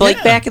festival,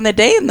 like back in the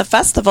day in the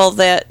festival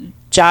that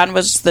John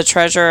was the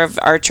treasurer of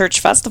our church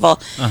festival,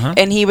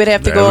 and he would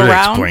have to go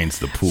around. Explains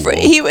the pool.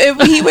 He would.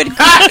 It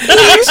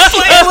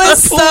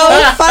was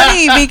so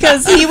funny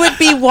because he would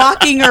be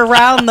walking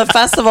around the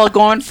festival,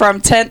 going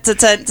from tent to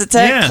tent to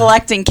tent,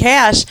 collecting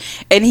cash,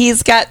 and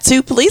he's got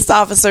 2 police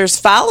officers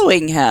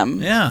following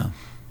him. Yeah.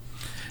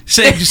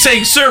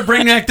 Saying, sir,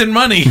 bring back the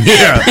money.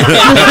 Yeah.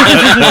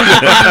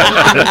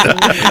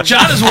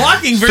 John is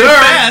walking very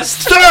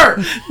fast.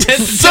 Sir!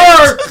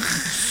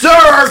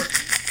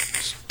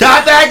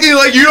 Stop that acting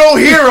like you don't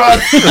hear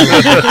us,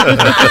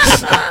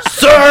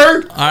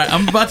 sir. All right,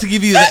 I'm about to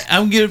give you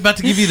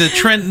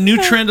the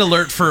new trend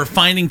alert for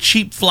finding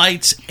cheap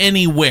flights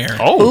anywhere.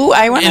 Ooh,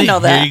 I want to know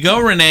that. Here you go,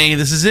 Renee.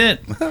 This is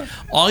it.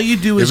 All you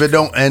do is If it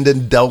don't end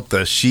in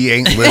Delta, she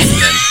ain't listening.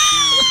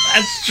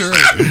 That's true.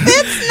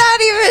 It's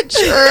not even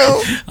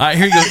true. All right,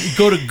 here you go.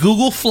 Go to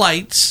Google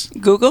Flights.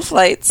 Google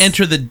Flights.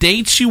 Enter the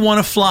dates you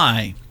want to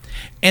fly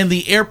and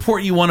the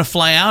airport you want to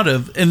fly out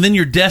of, and then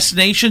your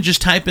destination.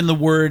 Just type in the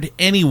word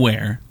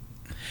anywhere.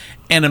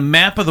 And a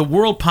map of the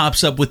world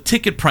pops up with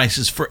ticket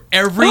prices for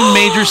every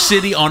major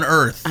city on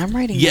Earth. I'm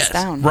writing this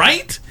down.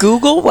 Right?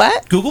 Google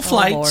what? Google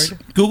Flights.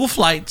 Google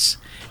Flights.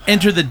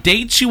 Enter the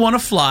dates you want to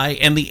fly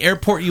and the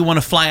airport you want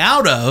to fly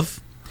out of,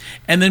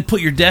 and then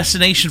put your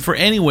destination for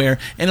anywhere,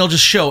 and it'll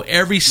just show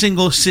every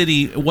single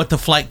city what the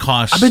flight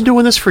costs. I've been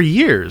doing this for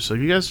years. Are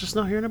you guys just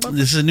not hearing about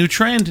this? Is a new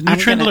trend.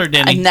 Alert,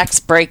 Danny.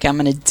 Next break, I'm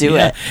going to do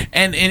it.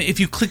 And if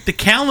you click the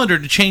calendar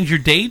to change your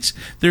dates,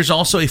 there's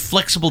also a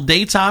flexible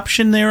dates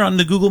option there on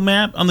the Google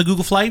map, on the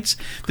Google Flights,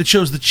 that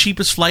shows the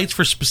cheapest flights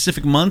for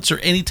specific months or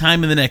any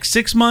time in the next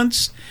 6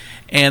 months.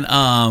 And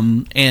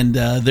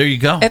there you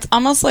go. It's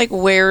almost like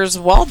Where's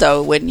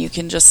Waldo when you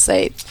can just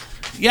say...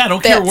 Yeah, I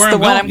don't care where I'm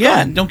going.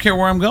 Yeah, don't care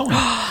where I'm going.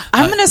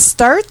 I'm going to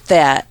start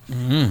that.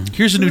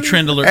 Here's a new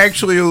trend alert.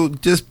 Actually, you'll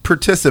just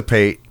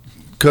participate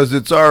because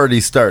it's already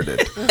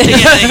started. Let's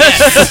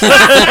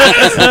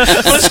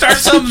start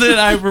something that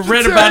I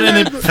read about in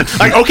it.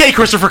 Like, okay,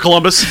 Christopher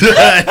Columbus. She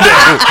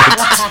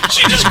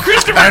just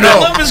Christopher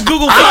Columbus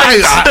Google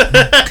Flights.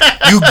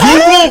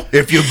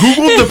 If you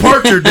Google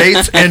departure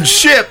dates and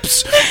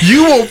ships,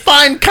 you will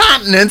find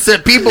continents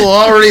that people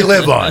already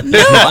live on.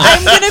 No,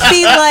 I'm going to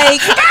be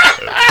like,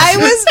 I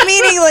was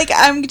meaning like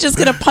I'm just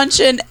going to punch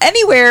in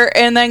anywhere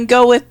and then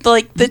go with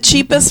like the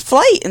cheapest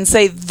flight and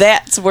say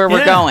that's where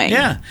we're going.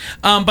 Yeah.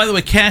 By the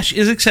way, cash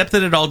is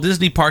accepted at all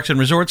Disney parks and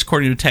resorts,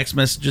 according to text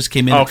message just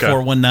came in at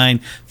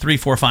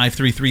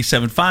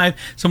 419-345-3375.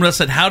 Someone else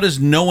said, how does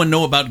no one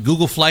know about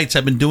Google Flights?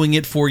 I've been doing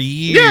it for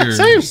years.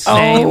 Yeah, same.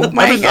 Oh,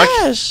 my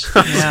gosh.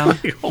 Yeah.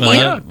 All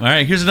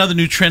right, here's another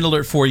new trend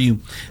alert for you.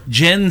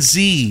 Gen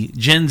Z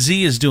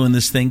is doing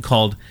this thing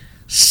called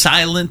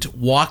silent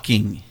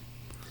walking.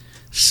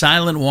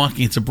 Silent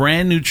walking. It's a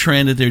brand new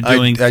trend that they're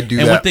doing. I do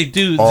and that what they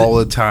do all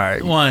the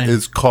time. Why?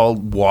 It's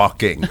called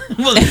walking.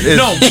 Well,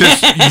 It's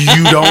just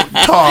you don't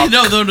talk.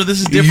 No,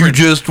 this is different.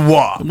 You just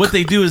walk. What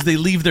they do is they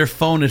leave their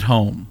phone at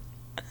home.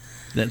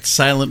 That's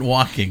silent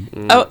walking.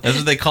 Oh, that's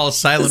what they call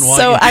silent walking.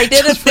 So I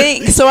did a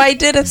thing.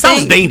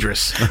 Sounds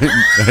dangerous.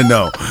 I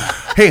know.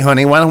 Hey,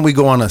 honey, why don't we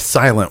go on a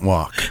silent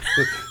walk?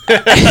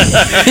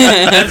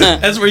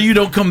 That's where you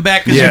don't come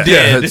back because you're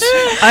dead.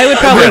 I would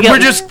probably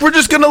we're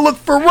just gonna look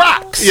for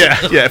rocks. Yeah.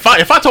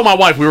 If I told my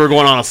wife we were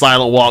going on a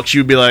silent walk, she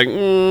would be like,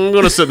 I'm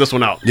gonna sit this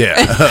one out. Yeah.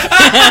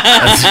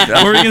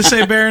 What were you gonna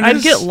say, Baron?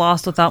 I'd get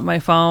lost without my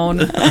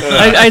phone.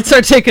 I'd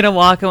start taking a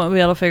walk and wouldn't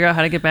be able to figure out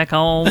how to get back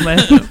home.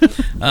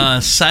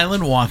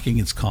 Silent walking,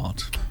 it's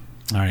called.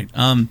 All right.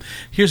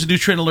 Here's a new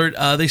trend alert.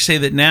 They say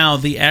that now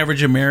the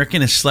average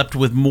American has slept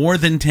with more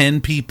than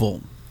 10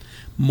 people.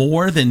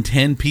 More than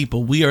 10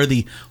 people. We are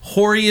the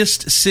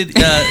whoriest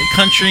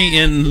country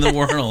in the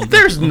world.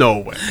 There's no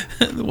way.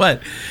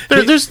 What?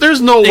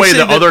 There's no way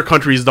that other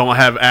countries don't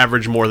have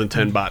average more than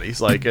 10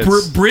 bodies. Like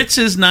Brits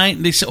is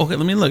 9. They say, okay,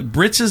 let me look.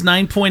 Brits is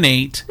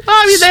 9.8.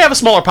 I mean, they have a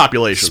smaller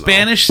population.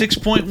 Spanish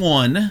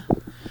 6.1.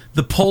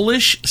 The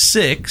Polish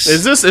 6.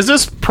 Is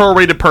this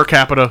prorated per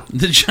capita?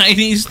 The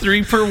Chinese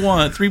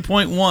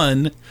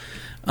 3.1.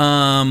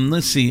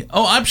 Let's see.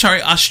 Oh, I'm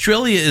sorry.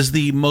 Australia is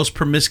the most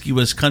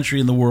promiscuous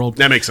country in the world.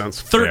 That makes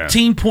sense.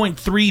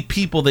 13.3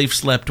 people they've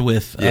slept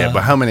with. Yeah,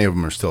 but how many of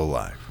them are still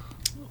alive?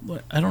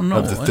 I don't know.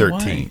 Of the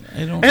 13.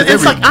 Why? I don't. And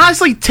it's like,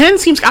 honestly, 10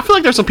 seems. I feel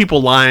like there's some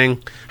people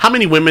lying. How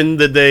many women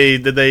did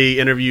they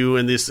interview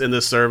in this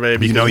survey?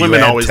 Because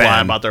women always 10. Lie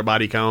about their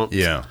body count.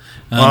 Yeah.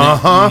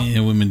 Yeah,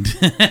 women.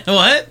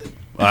 What?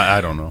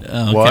 I don't know.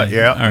 Okay. What?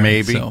 Yeah, right,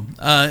 maybe. So,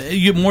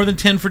 you more than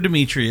 10 for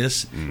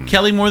Demetrius.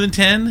 Kelly, more than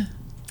 10.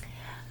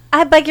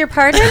 I beg your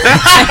pardon?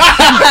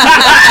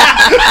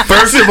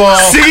 First of all,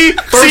 see,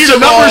 the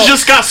numbers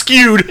just got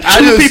skewed.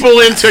 Two people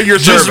into your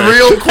survey.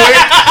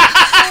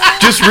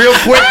 Just real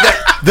quick,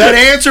 that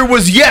answer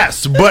was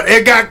yes, but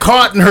it got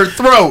caught in her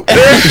throat.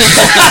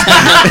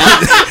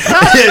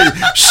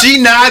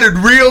 She nodded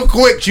real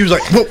quick. She was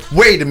like,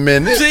 wait a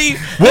minute. See?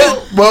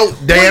 Well,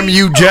 damn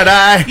you,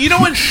 Jedi. You know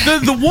what?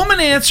 The woman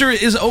answer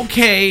is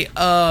okay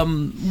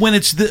when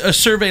it's a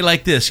survey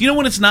like this. You know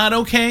when it's not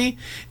okay?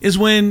 Is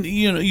when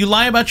you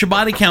lie about your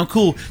body count.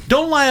 Cool.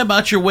 Don't lie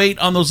about your weight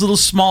on those little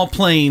small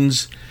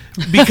planes.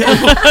 Because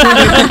when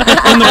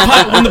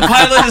the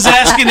pilot is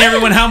asking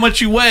everyone how much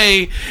you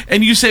weigh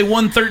and you say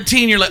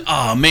 113, you're like,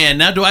 oh man,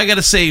 now do I got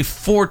to say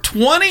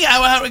 420?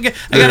 I got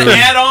to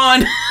add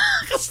on.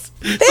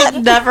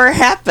 That never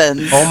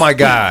happens. Oh my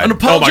god! On a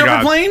Paul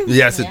jumper plane?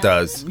 Yes, it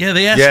does. Yeah,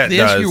 they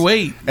ask your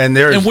weight. And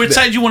there's and which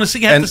side you want to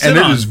sit on. And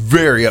it is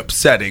very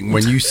upsetting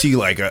when you see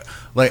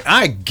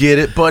I get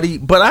it, buddy,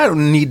 but I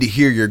don't need to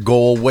hear your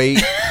goal weight.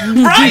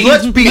 Right?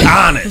 Let's be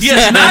honest.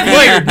 Yes, not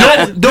here.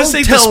 Don't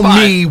tell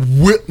me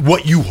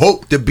what you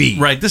hope to be.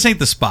 Right. This ain't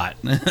the spot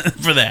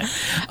for that.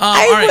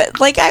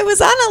 I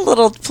was on a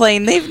little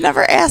plane. They've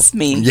never asked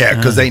me. Yeah,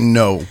 because they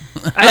know.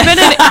 I've been in.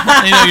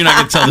 They know you're not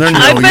going to tell the truth.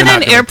 I've been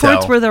in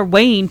airports where they're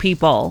weighing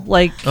people.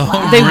 Like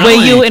they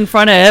weigh you in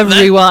front of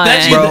everyone.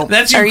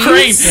 That's Are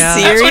Ukraine. you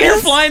That's when you're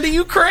serious? flying to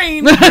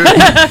Ukraine.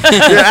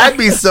 Yeah, I'd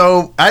be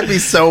so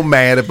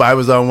mad if I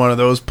was on one of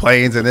those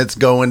planes and it's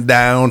going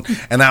down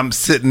and I'm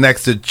sitting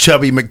next to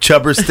Chubby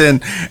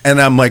McChubberston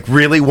and I'm like,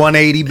 really,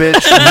 180,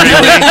 bitch?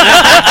 Really?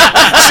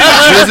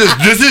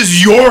 This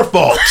is your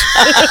fault.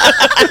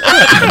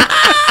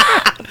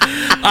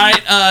 All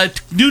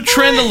right, new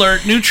trend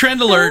alert.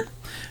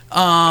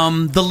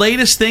 The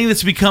latest thing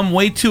that's become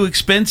way too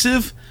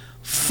expensive,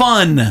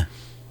 fun.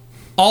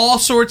 All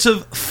sorts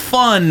of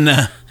fun.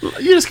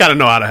 You just got to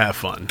know how to have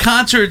fun.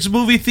 Concerts,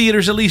 movie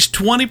theaters, at least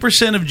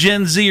 20% of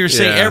Gen Zers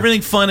say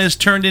everything fun has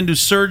turned into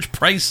surge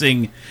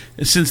pricing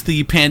since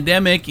the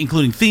pandemic,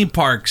 including theme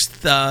parks,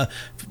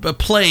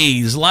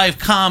 plays, live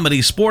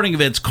comedy, sporting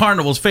events,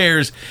 carnivals,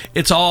 fairs.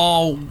 It's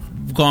all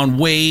gone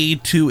way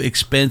too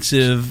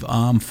expensive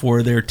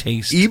for their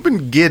taste.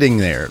 Even getting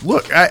there.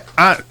 Look,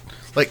 I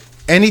like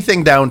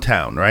anything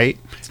downtown, right?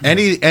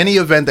 Any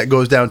event that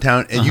goes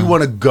downtown and you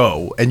want to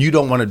go and you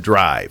don't want to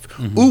drive,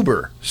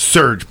 Uber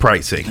surge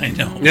pricing. I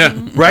know. Yeah.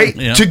 Right?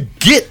 Yeah. To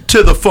get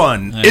to the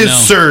fun I is know.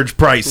 surge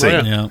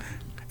pricing. Yeah.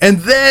 And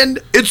then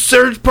it's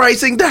surge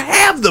pricing to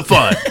have the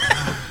fun.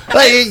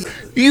 Like,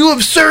 you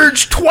have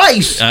surged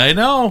twice. I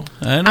know.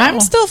 I'm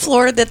still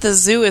floored that the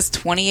zoo is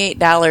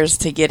 $28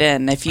 to get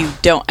in. If you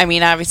don't, I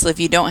mean, obviously,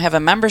 if you don't have a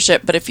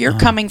membership, but if you're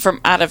coming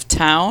from out of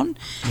town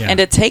and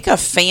to take a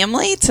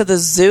family to the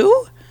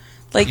zoo,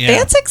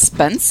 that's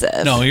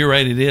expensive. No, you're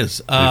right. It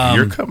is. If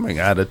you're coming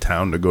out of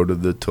town to go to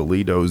the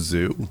Toledo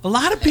Zoo, a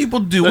lot of people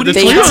do. They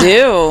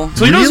do.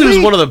 Toledo Zoo is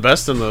one of the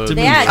best in the.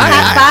 Yeah,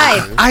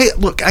 top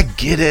 5. I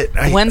get it.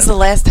 When's the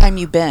last time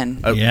you've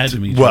been?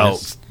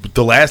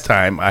 The last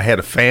time I had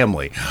a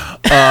family, so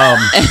I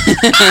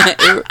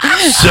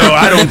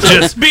don't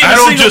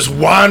just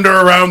wander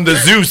around the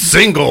zoo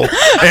single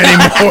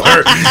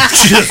anymore,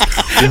 just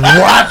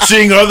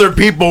watching other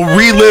people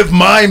relive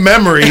my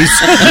memories.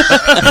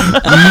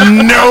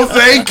 No,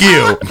 thank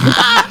you.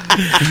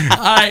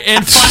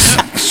 And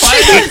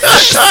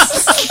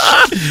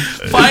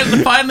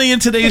finally, in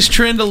today's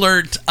trend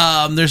alert,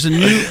 there's a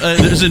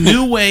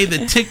new way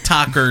that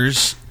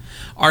TikTokers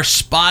are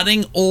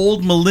spotting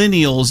old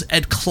millennials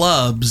at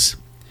clubs.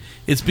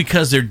 It's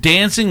because they're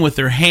dancing with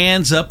their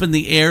hands up in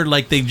the air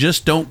like they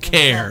just don't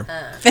care.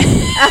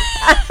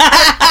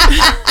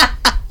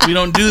 We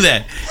don't do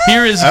that.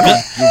 Here's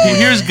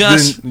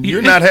Gus.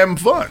 You're not having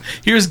fun.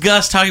 Here's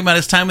Gus talking about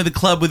his time at the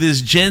club with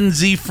his Gen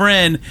Z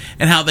friend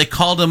and how they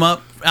called him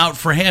out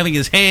for having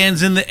his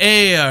hands in the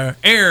air.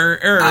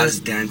 I was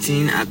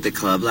dancing at the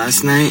club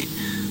last night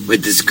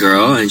with this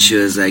girl, and she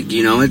was like,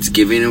 "You know, it's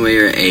giving away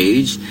your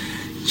age."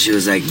 She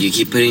was like, "You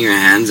keep putting your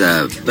hands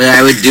up." But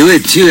I would do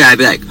it too. I'd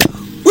be like,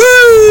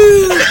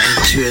 "Woo!"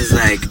 And she was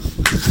like,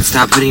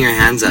 "Stop putting your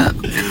hands up."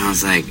 And I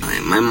was like,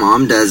 "My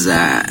mom does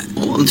that.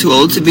 Well, I'm too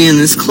old to be in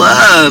this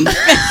club."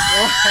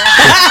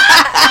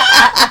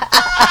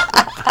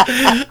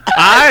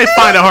 I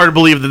find it hard to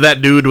believe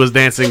that dude was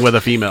dancing with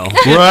a female.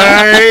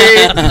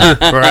 Right.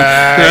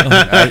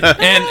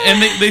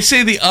 And they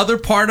say the other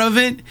part of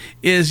it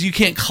is you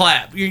can't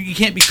clap. You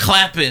can't be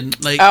clapping.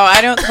 Oh,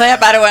 I don't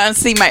clap. I don't want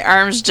to see my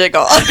arms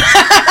jiggle.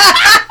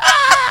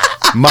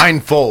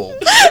 Mine fold.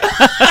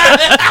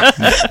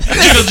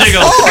 Jiggle,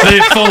 jiggle.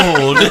 They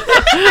fold.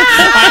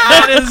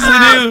 That is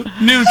the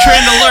new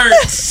trend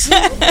alerts.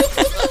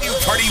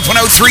 Party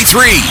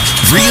 1033,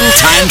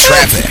 real-time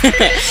traffic.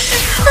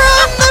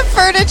 From the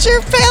Furniture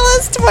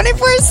Palace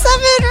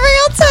 24/7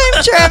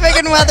 real-time traffic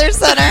and weather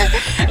center.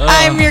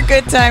 I'm your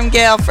good time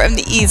gal from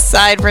the east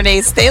side,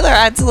 Renee Staler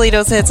on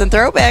Toledo's Hits and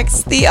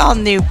Throwbacks, the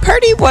all-new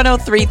Party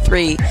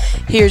 1033.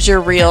 Here's your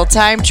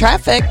real-time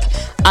traffic.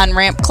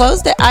 On-ramp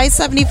closed at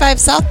I-75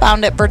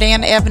 southbound at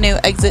Berdan Avenue,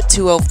 exit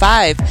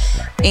 205.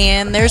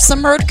 And there's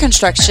some road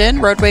construction.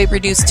 Roadway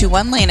reduced to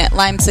one lane at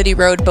Lime City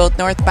Road, both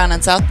northbound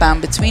and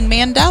southbound between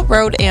Mandel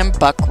Road and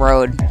Buck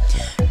Road.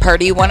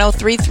 Party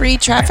 1033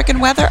 traffic and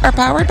weather are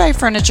powered by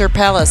Furniture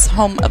Palace,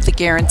 home of the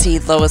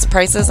guaranteed lowest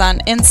prices on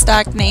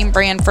in-stock name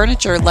brand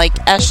furniture like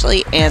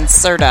Ashley and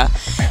Serta.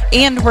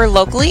 And we're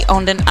locally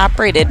owned and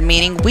operated,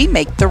 meaning we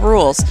make the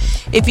rules.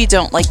 If you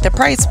don't like the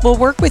price, we'll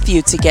work with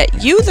you to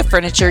get you the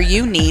furniture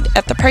you need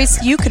at the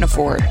price you can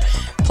afford.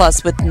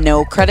 Plus, with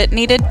no credit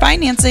needed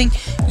financing,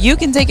 you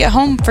can take it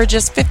home for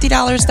just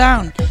 $50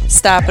 down.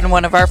 Stop in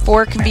one of our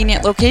 4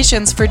 convenient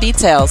locations for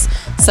details.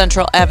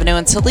 Central Avenue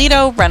in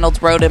Toledo, Reynolds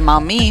Road in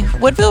Maumee,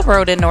 Woodville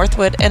Road in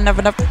Northwood, and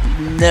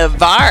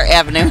Navarre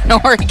Avenue in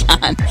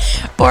Oregon.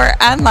 Or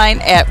online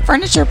at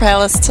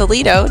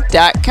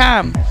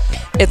FurniturePalaceToledo.com.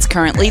 It's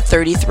currently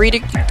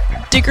 33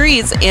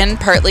 degrees and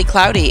partly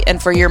cloudy. And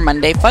for your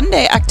Monday Fun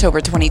Day, October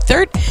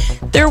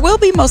 23rd, there will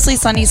be mostly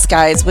sunny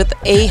skies with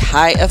a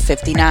high of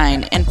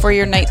 59. And for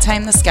your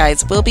nighttime, the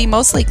skies will be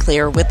mostly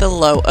clear with a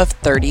low of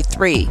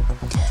 33.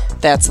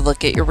 That's a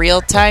look at your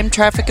real-time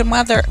traffic and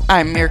weather.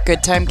 I'm your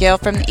good time gal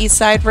from the east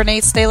side, Renee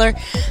Staler,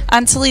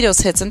 on Toledo's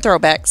Hits and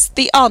Throwbacks,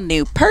 the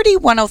all-new Party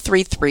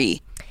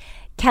 103.3.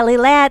 Kelly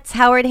Latz,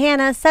 Howard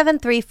Hanna,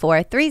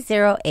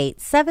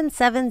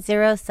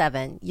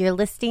 734-308-7707. Your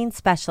listing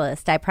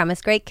specialist. I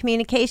promise great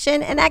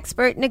communication and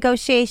expert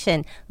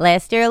negotiation.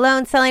 Last year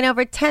alone, selling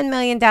over $10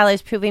 million,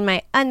 proving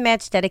my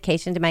unmatched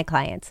dedication to my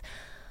clients.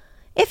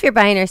 If you're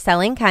buying or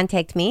selling,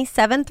 contact me,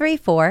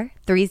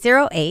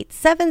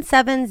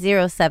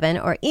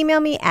 734-308-7707, or email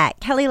me at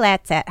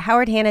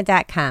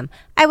kellylatz@howardhanna.com.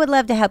 I would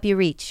love to help you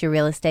reach your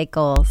real estate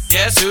goals.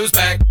 Guess who's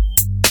back?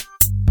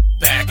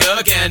 Back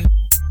again.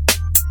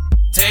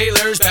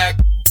 Taylor's back.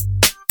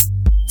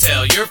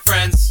 Tell your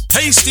friends.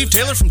 Hey, Steve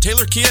Taylor from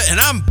Taylor Kia, and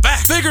I'm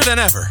back bigger than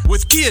ever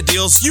with Kia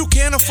deals you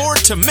can't afford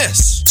to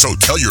miss. So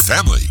tell your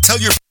family. Tell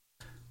your...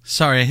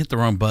 Sorry, I hit the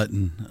wrong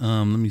button.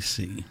 Let me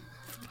see.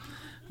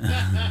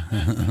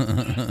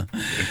 I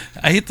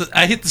hit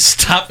the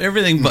stop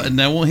everything button.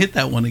 I won't hit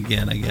that one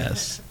again, I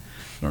guess.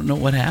 I don't know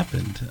what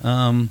happened.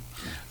 All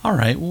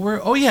right.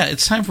 Well,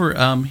 it's time for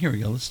here we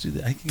go. Let's do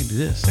that. I can do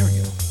this. There we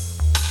go.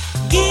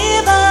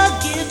 Give a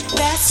gift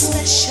that's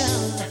special,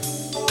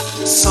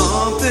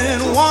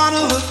 something one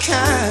of a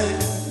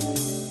kind.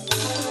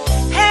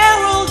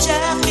 Harold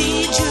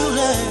Jaffe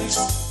Jewelers,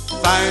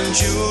 fine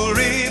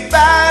jewelry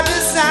by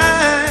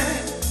design.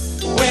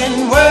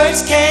 When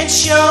words can't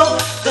show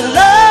the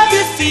love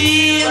you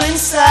feel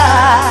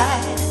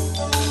inside.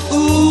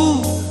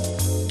 Ooh,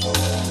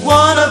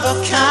 one of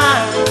a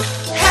kind.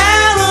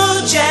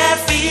 Harold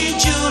Jaffe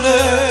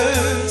Jewelers.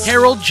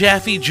 Harold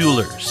Jaffe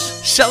Jewelers,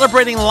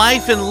 celebrating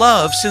life and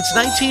love since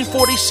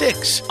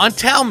 1946 on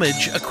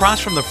Talmadge across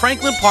from the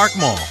Franklin Park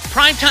Mall.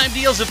 Primetime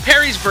Deals of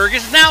Perrysburg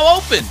is now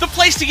open. The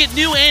place to get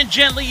new and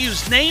gently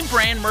used name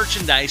brand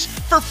merchandise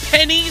for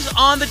pennies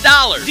on the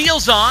dollar.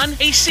 Deals on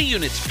AC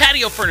units,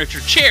 patio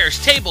furniture, chairs,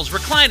 tables,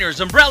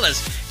 recliners,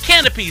 umbrellas,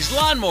 canopies,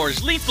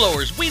 lawnmowers, leaf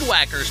blowers, weed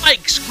whackers,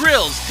 bikes,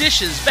 grills,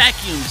 dishes,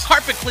 vacuums,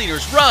 carpet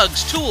cleaners,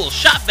 rugs, tools,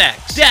 shop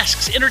vacs,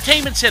 desks,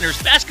 entertainment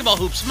centers, basketball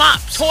hoops,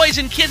 mops, toys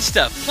and kid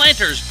stuff,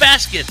 planters,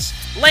 baskets,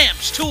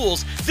 lamps,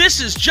 tools.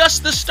 This is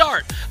just the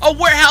start. A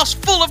warehouse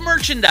full of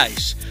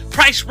merchandise.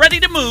 Price ready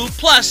to move,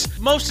 plus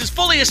most is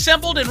fully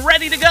assembled and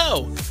ready to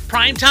go.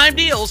 Primetime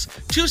Deals,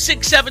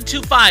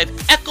 26725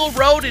 Eckel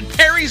Road in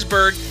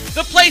Perrysburg.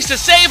 The place to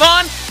save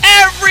on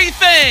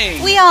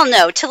everything! We all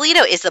know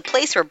Toledo is the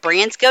place where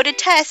brands go to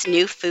test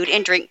new food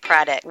and drink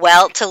product.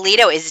 Well,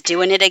 Toledo is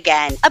doing it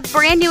again. A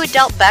brand new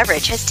adult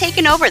beverage has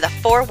taken over the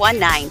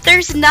 419.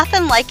 There's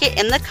nothing like it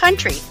in the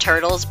country.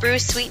 Turtles Brew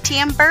Sweet Tea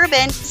and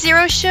Bourbon,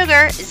 0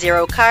 sugar,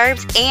 0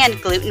 carbs, and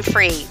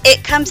gluten-free.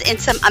 It comes in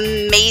some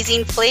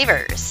amazing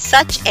flavors,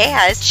 such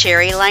as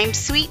cherry lime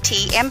sweet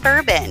tea and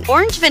bourbon,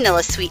 orange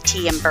vanilla sweet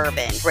tea and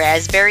bourbon,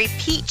 raspberry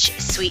peach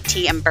sweet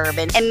tea and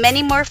bourbon, and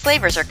many more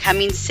flavors are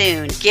coming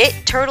soon.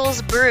 Get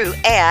Turtles Brew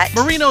at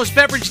Marino's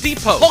Beverage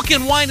Depot,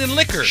 Vulcan Wine and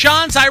Liquor,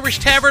 Sean's Irish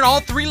Tavern,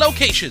 all 3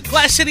 locations,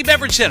 Glass City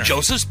Beverage Center,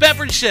 Joseph's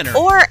Beverage Center,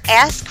 or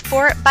ask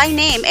for it by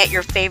name at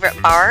your favorite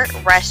bar,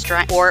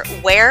 restaurant, or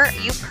where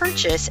you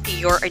purchase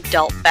your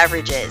adult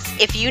beverages.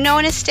 If you know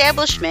an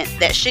establishment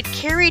that should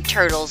carry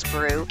Turtles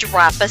Brew,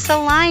 drop us a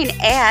line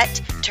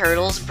at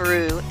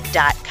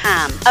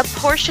turtlesbrew.com. A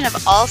portion of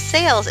all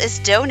sales is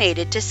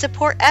donated to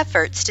support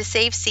efforts to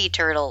save sea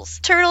turtles.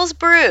 Turtles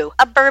Brew,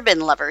 a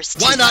bourbon lover's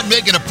tea. Why not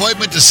make an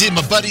appointment to see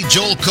my buddy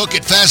Joel Cook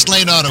at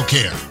Fastlane Auto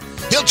Care?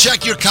 He'll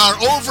check your car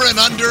over and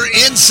under,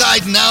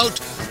 inside and out.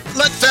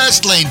 Let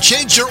Fastlane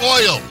change your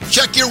oil,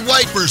 check your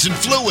wipers and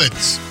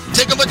fluids.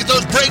 Take a look at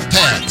those brake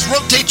pads,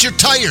 rotate your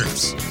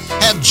tires.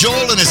 Have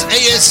Joel and his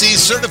ASC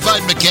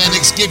certified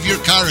mechanics give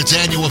your car its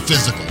annual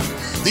physical.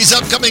 These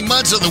upcoming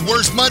months are the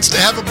worst months to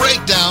have a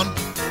breakdown.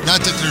 Not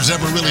that there's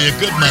ever really a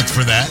good month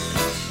for that.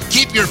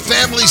 Keep your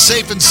family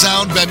safe and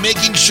sound by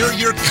making sure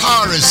your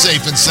car is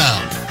safe and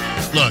sound.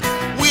 Look,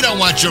 we don't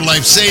want your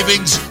life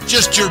savings,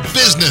 just your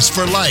business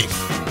for life.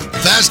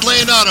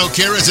 Fastlane Auto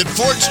Care is at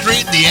 4th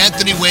Street and the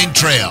Anthony Wayne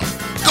Trail.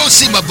 Go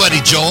see my buddy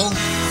Joel.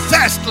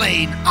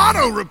 Fastlane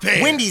Auto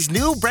Repair. Wendy's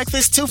new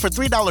breakfast 2 for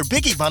 $3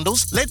 Biggie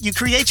Bundles let you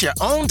create your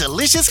own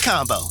delicious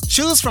combo.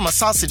 Choose from a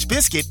sausage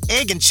biscuit,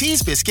 egg and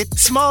cheese biscuit,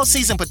 small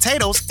seasoned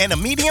potatoes, and a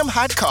medium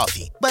hot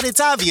coffee. But it's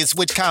obvious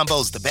which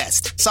combo's the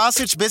best.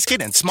 Sausage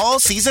biscuit and small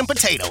seasoned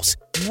potatoes.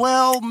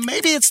 Well,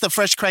 maybe it's the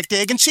fresh cracked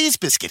egg and cheese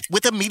biscuit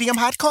with a medium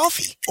hot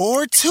coffee.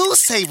 Or 2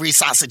 savory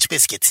sausage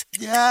biscuits.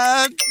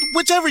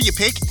 Whichever you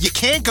pick, you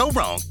can't go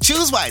wrong.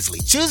 Choose wisely.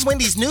 Choose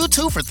Wendy's new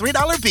 2 for $3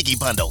 Biggie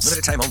Bundles.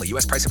 Limited time only.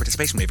 U.S. price and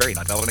participation may vary.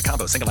 Not valid in a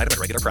combo. Single item at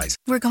regular price.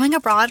 We're going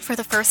abroad for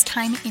the first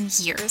time in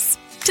years.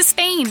 To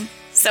Spain.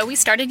 So we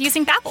started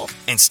using Babbel.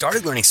 And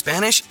started learning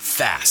Spanish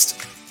fast.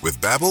 With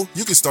Babbel,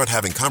 you can start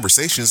having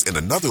conversations in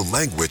another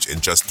language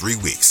in just 3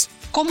 weeks.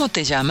 ¿Cómo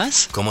te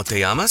llamas? ¿Cómo te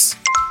llamas?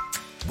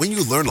 When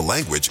you learn a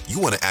language, you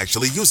want to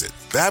actually use it.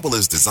 Babbel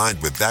is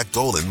designed with that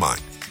goal in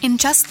mind. In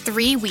just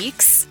 3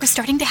 weeks, we're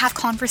starting to have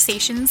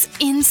conversations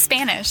in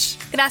Spanish.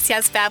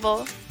 Gracias,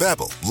 Babbel.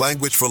 Babbel,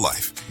 language for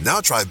life.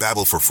 Now try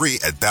Babbel for free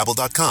at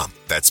Babbel.com.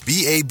 That's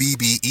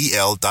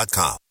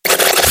BABBEL.com.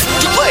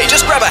 To play,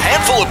 just grab a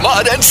handful of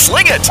mud and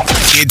sling it.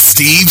 It's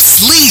Steve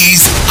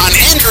Sleaze on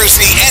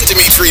Andrewsy and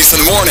Demetrius in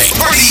the morning.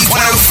 Party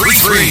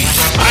 1033.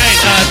 All right,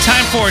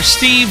 time for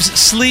Steve's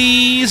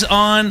Sleaze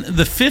on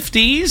the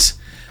 50s.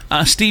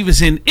 Steve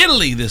is in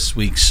Italy this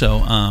week, so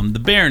the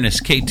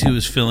Baroness K2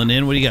 is filling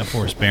in. What do you got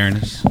for us,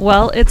 Baroness?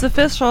 Well, it's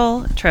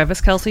official.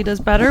 Travis Kelce does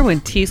better when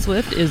T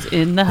Swift is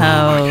in the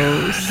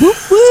house. Whoop,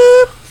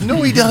 whoop.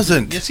 No, he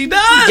doesn't. Yes, he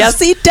does. Yes,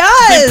 he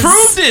does. They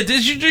proved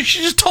it.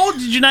 She just told.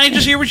 Did you not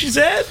just hear what she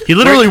said? He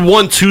literally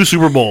won 2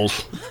 Super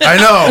Bowls. I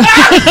know.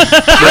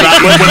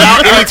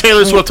 without any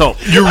Taylor Swift help.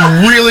 You're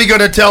really going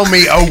to tell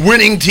me a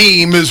winning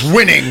team is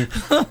winning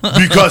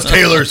because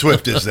Taylor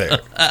Swift is there?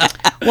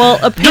 Well,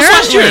 apparently, just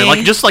last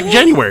year, just like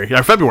January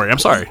or February. I'm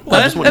sorry.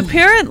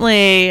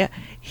 Apparently,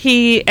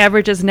 he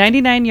averages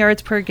 99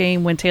 yards per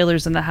game when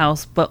Taylor's in the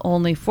house, but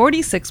only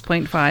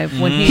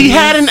 46.5 when he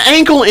had an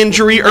ankle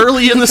injury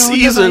early in the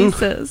season.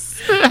 Devices.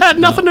 It had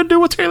nothing to do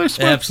with Taylor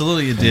Swift.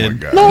 Absolutely, it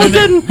did. No, it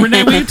didn't.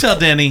 Renee, will you tell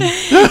Denny?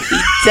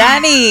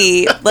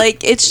 Denny,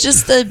 it's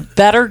just a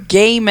better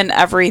game and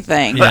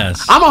everything.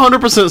 Yes. I'm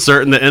 100%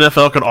 certain that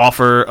NFL could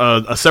offer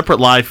a separate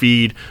live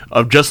feed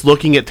of just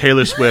looking at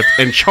Taylor Swift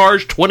and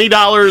charge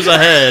 $20 a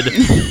head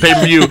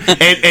pay-per-view,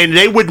 and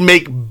they would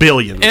make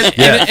billions. And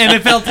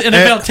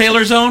NFL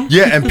Taylor Zone?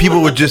 Yeah, and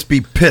people would just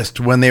be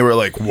pissed when they were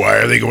like, why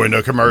are they going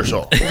to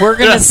commercial? We're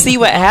going to see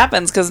what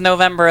happens because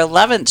November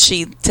 11th,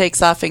 she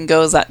takes off and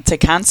goes to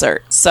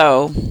concert.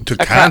 So to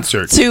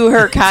concert? To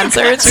her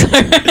concerts. Or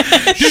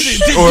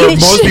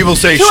most people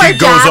say she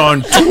goes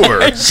on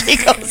tour. She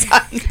goes on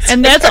tour.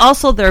 And that's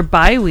also their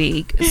bye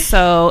week,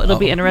 so it'll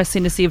be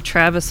interesting to see if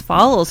Travis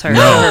follows her.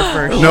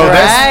 That's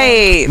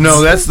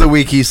the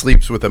week he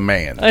sleeps with a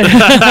man.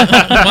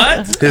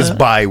 What? His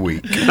bye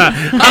week.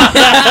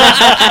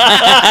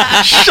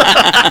 Shut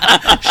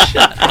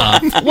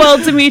up. Well,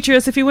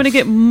 Demetrius, if you want to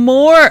get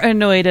more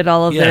annoyed at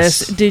all of Yes.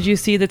 this, did you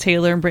see the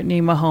Taylor and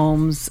Brittany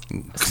Mahomes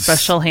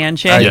special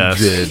handshake? I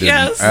did.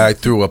 Yes. I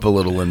threw up a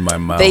little in my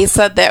mouth. They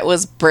said that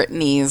was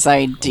Brittany's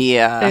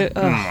idea. It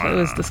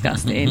was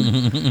disgusting.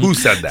 Who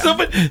said that?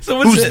 Someone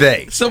Who's said,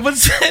 they? Someone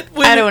said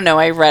I don't know.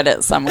 I read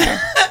it somewhere.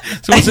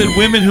 Someone said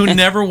women who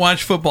never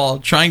watch football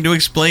trying to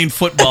explain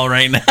football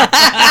right now.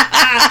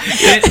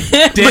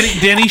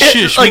 Danny,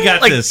 shush. We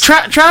got this.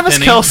 Travis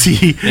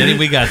Kelce. Danny,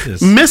 we got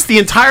this. Missed the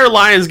entire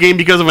Lions game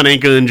because of an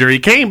ankle injury.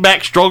 Came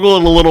back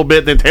struggling a little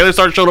bit. Then Taylor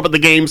started showing up at the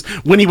games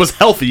when he was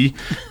healthy.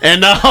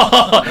 And now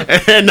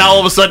all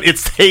of a sudden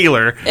it's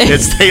Taylor.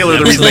 It's Taylor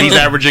the reason he's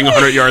averaging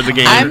 100 yards a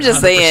game. I'm just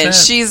saying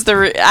 100%. she's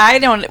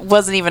I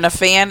wasn't even a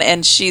fan,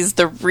 and she's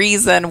the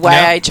reason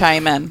why I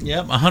chime in.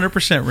 Yep,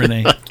 100%,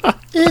 Renee.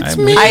 It's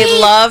me. I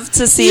love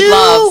to see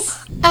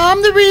love.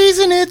 I'm the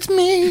reason it's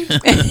me.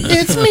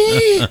 It's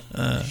me.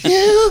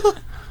 You.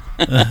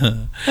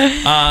 And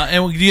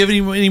do you have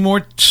any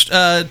more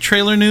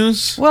trailer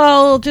news?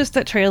 Well, just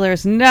that Trailer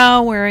is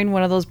now wearing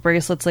one of those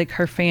bracelets like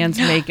her fans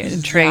make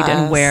and trade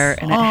and wear,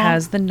 and it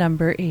has the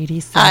number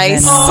 87. I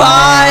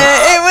saw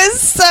it. It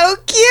was so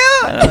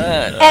cute.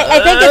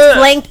 I think it's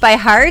flanked by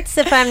hearts,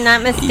 if I'm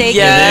not mistaken.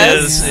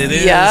 Yes. It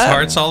is. Yeah.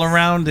 Hearts all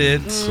around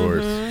it. Of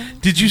course.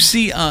 Did you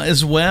see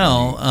as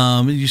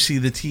well? Did you see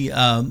that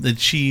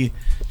she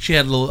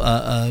had a little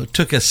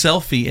took a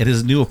selfie at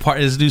his new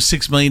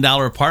 $6 million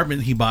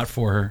apartment he bought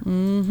for her.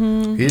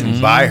 Mm-hmm. He didn't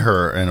buy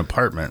her an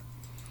apartment.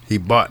 He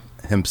bought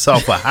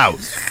himself a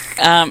house.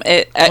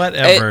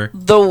 Whatever.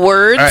 The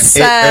word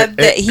said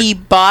that he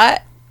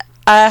bought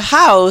a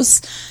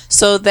house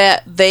so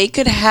that they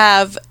could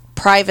have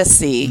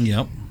privacy.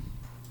 Yep.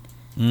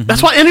 Mm-hmm.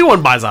 That's why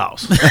anyone buys a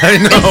house. I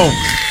know.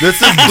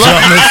 This is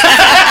dumbest.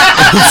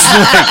 It's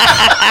like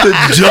the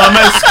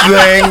dumbest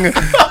thing.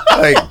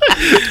 Like,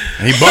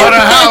 he bought a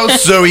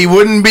house so he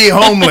wouldn't be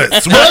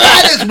homeless. Well,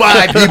 that is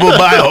why people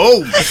buy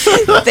homes.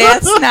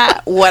 That's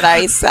not what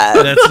I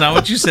said. That's not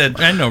what you said.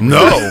 I know.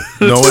 No,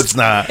 it's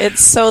not.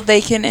 It's so they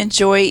can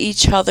enjoy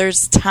each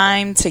other's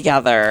time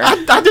together.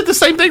 I did the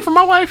same thing for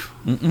my wife.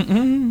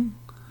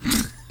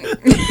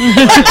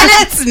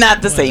 It's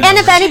not the same. And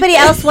if anybody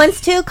else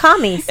wants to, call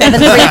me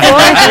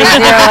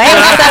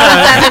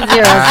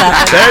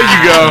 734-308-7707. There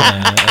you go.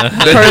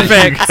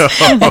 Perfect. All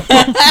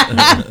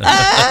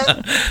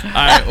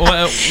right.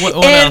 What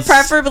and else?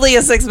 preferably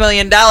a $6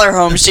 million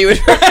home. She would.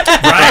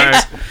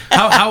 Right?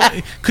 How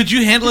could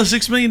you handle a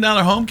 $6 million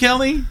home,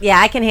 Kelly? Yeah,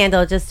 I can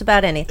handle just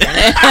about anything.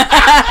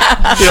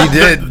 She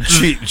did.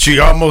 She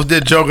almost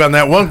did choke on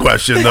that one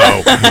question,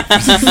 though.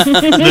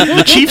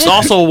 The Chiefs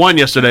also won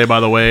yesterday, by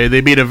the way.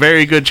 They beat a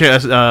very good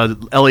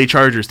LA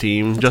Chargers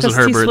team. Justin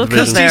Herbert.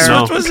 Because T.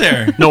 Swift was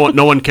there.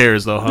 No one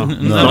cares, though, huh?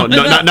 No.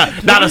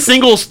 Not a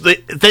single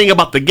thing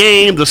about the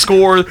game, the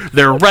score,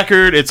 their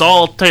record. It's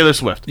all Taylor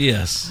Swift.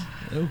 Yes.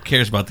 Who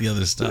cares about the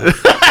other stuff?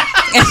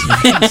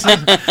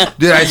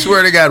 Dude, I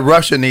swear to God,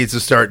 Russia needs to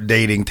start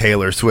dating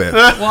Taylor Swift.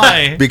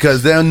 Why?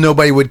 Because then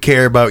nobody would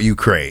care about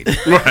Ukraine.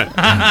 Right.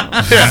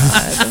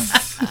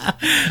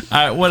 All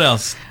right, what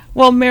else?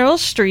 Well, Meryl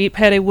Streep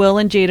had a Will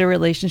and Jada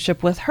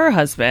relationship with her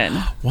husband.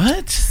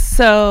 What?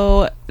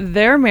 So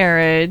their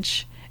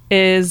marriage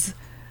is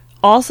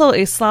also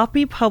a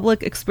sloppy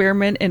public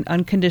experiment in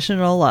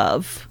unconditional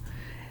love.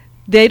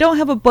 They don't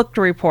have a book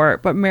to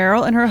report, but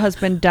Meryl and her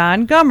husband,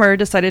 Don Gummer,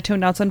 decided to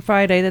announce on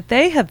Friday that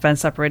they have been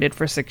separated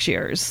for 6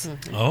 years.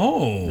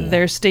 Oh.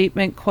 Their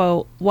statement,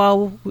 quote,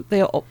 while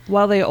they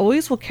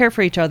always will care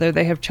for each other,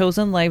 they have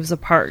chosen lives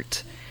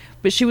apart.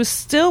 But she was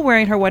still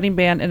wearing her wedding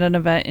band at an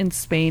event in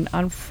Spain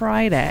on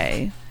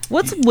Friday.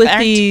 What's with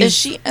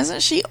these?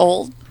 Isn't she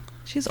old?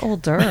 She's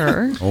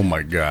older. Oh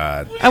my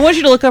God! I want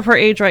you to look up her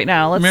age right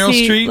now. Let's Meryl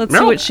see. Streep? Let's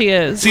see what she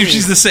is. See if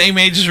she's the same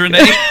age as Renee.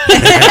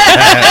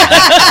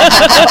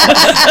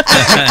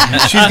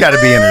 She's got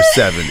to be in her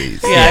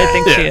 70s. Yeah, I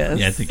think she is.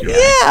 Yeah, I think you're right.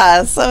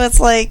 Yeah, so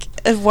it's like,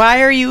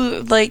 why are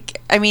you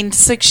like? I mean,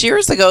 6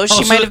 years ago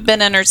she so might have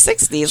been in her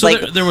 60s. So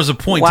like, there was a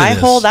point. Why to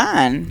this. hold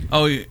on?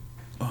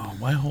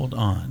 Why hold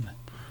on?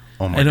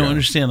 Oh my I don't God.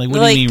 understand. Like, what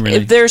like, do you mean,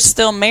 Renee? if they're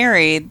still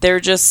married, they're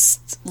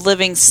just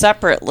living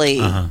separately.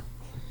 Uh-huh.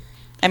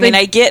 I mean,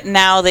 I get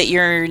now that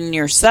you're in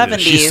your 70s.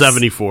 She's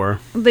 74.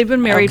 They've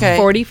been married Okay.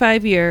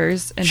 45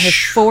 years and have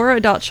 4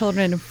 adult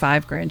children and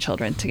 5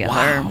 grandchildren together.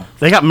 Wow.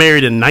 They got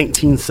married in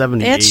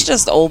 1978. It's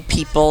just old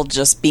people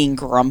just being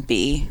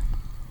grumpy.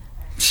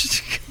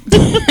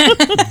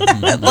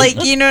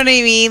 Like, you know what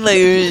I mean?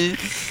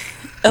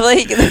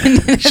 Like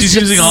She's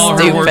using all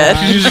her words.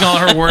 She's using all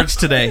her words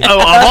today. Oh,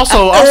 I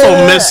also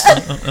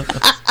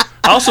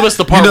missed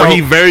the part where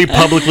he very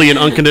publicly and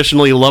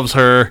unconditionally loves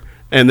her,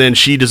 and then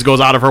she just goes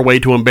out of her way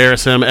to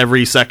embarrass him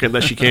every second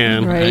that she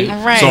can. Right.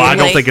 So I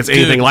don't think it's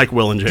anything like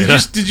Will and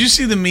Jada. Did you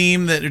see the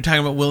meme that they're talking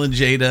about Will and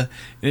Jada?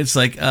 And it's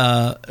like,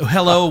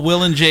 hello,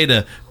 Will and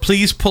Jada.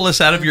 Please pull us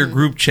out of your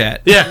group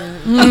chat. Yeah.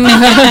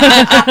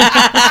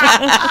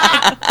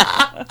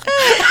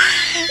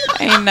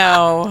 I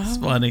know. It's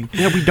funny.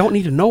 Yeah, we don't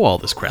need to know all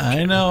this crap.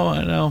 I know.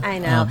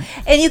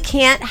 And you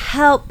can't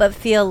help but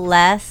feel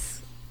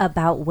less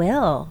about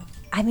Will.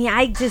 I mean,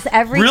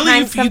 every Really?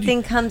 time If you-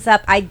 something comes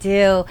up, I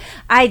do.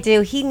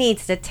 He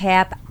needs to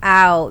tap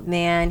out,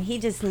 man. He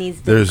just needs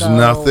to There is go.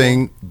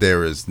 nothing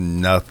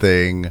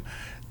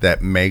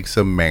that makes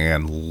a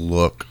man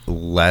look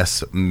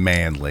less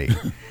manly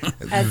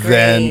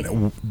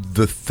than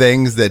the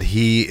things that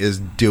he is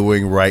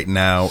doing right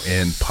now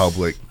in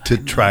public to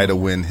try to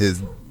win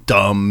his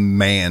dumb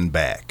man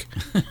back.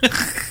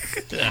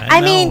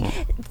 I mean,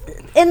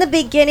 in the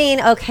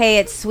beginning, okay,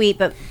 it's sweet,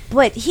 but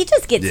he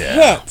just gets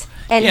hit.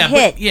 And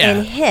hit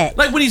and hit.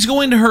 Like when he's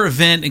going to her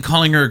event and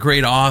calling her a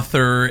great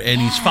author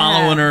and he's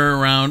following her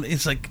around,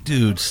 it's like,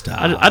 dude, stop.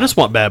 I just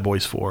want Bad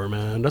Boys 4,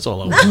 man. That's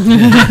all I want.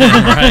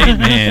 Right,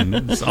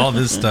 man. All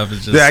this stuff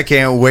is just. I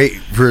can't wait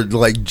for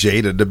like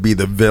Jada to be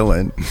the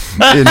villain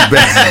in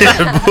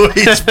Bad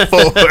Boys 4.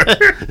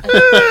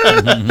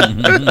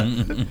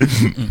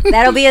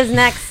 That'll be his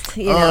next,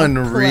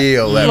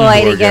 Unreal, that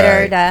ploy poor to get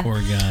her guy. to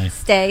Poor guy.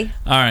 stay.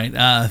 All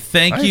right.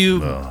 Thank you,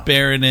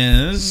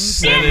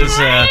 Baroness. That is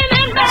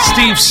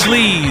Steve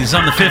Sleaze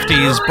on the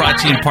 50s, brought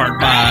to you in part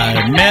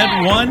by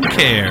Med One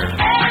Care.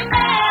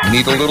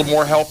 Need a little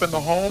more help in the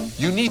home?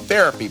 You need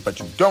therapy, but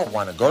you don't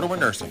want to go to a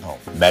nursing home.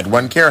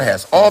 MedOne Care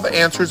has all the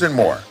answers and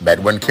more.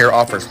 MedOne Care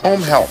offers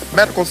home health,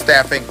 medical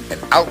staffing,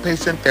 and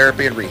outpatient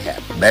therapy and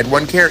rehab.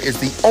 MedOne Care is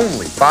the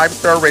only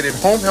 5-star rated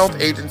home health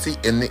agency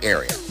in the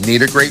area.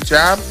 Need a great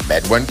job?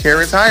 MedOne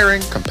Care is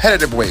hiring,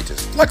 competitive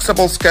wages,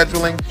 flexible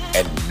scheduling,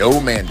 and no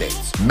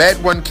mandates.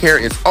 MedOne Care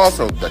is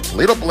also the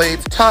Toledo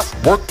Blade's top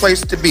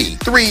workplace to be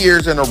 3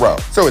 years in a row.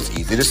 So it's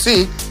easy to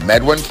see,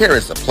 MedOne Care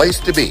is the place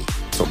to be.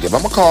 So give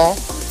them a call,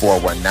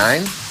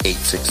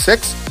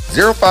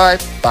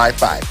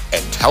 419-866-0555,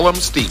 and tell them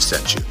Steve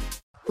sent you.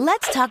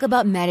 Let's talk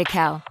about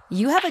Medi-Cal.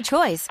 You have a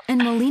choice,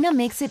 and Molina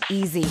makes it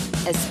easy,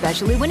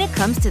 especially when it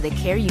comes to the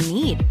care you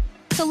need.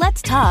 So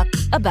let's talk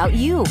about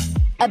you,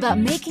 about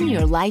making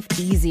your life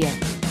easier,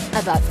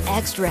 about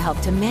extra help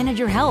to manage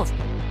your health.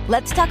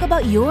 Let's talk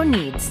about your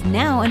needs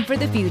now and for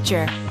the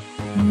future.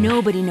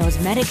 Nobody knows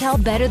Medi-Cal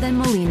better than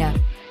Molina.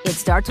 It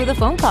starts with a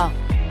phone call.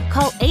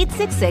 Call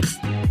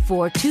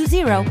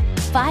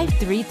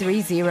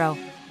 866-420-5330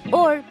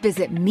 or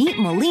visit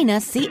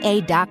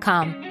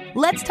meetmolinaca.com.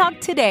 Let's talk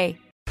today.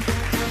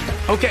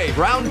 Okay,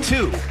 round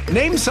 2.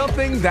 Name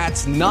something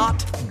that's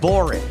not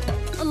boring.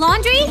 A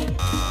laundry?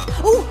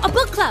 Ooh, a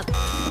book club.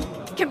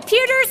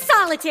 Computer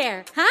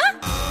solitaire, huh?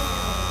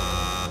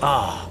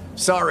 Ah,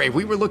 sorry,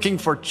 we were looking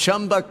for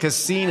Chumba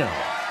Casino.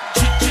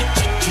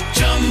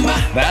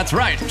 That's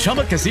right.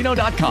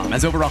 ChumbaCasino.com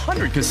has over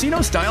 100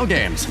 casino-style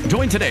games.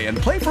 Join today and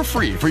play for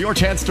free for your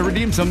chance to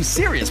redeem some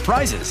serious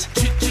prizes.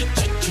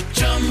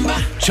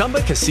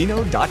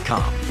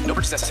 ChumbaCasino.com. No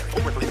purchase necessary.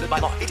 Void where prohibited by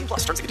law. 18+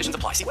 terms and conditions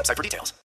apply. See website for details.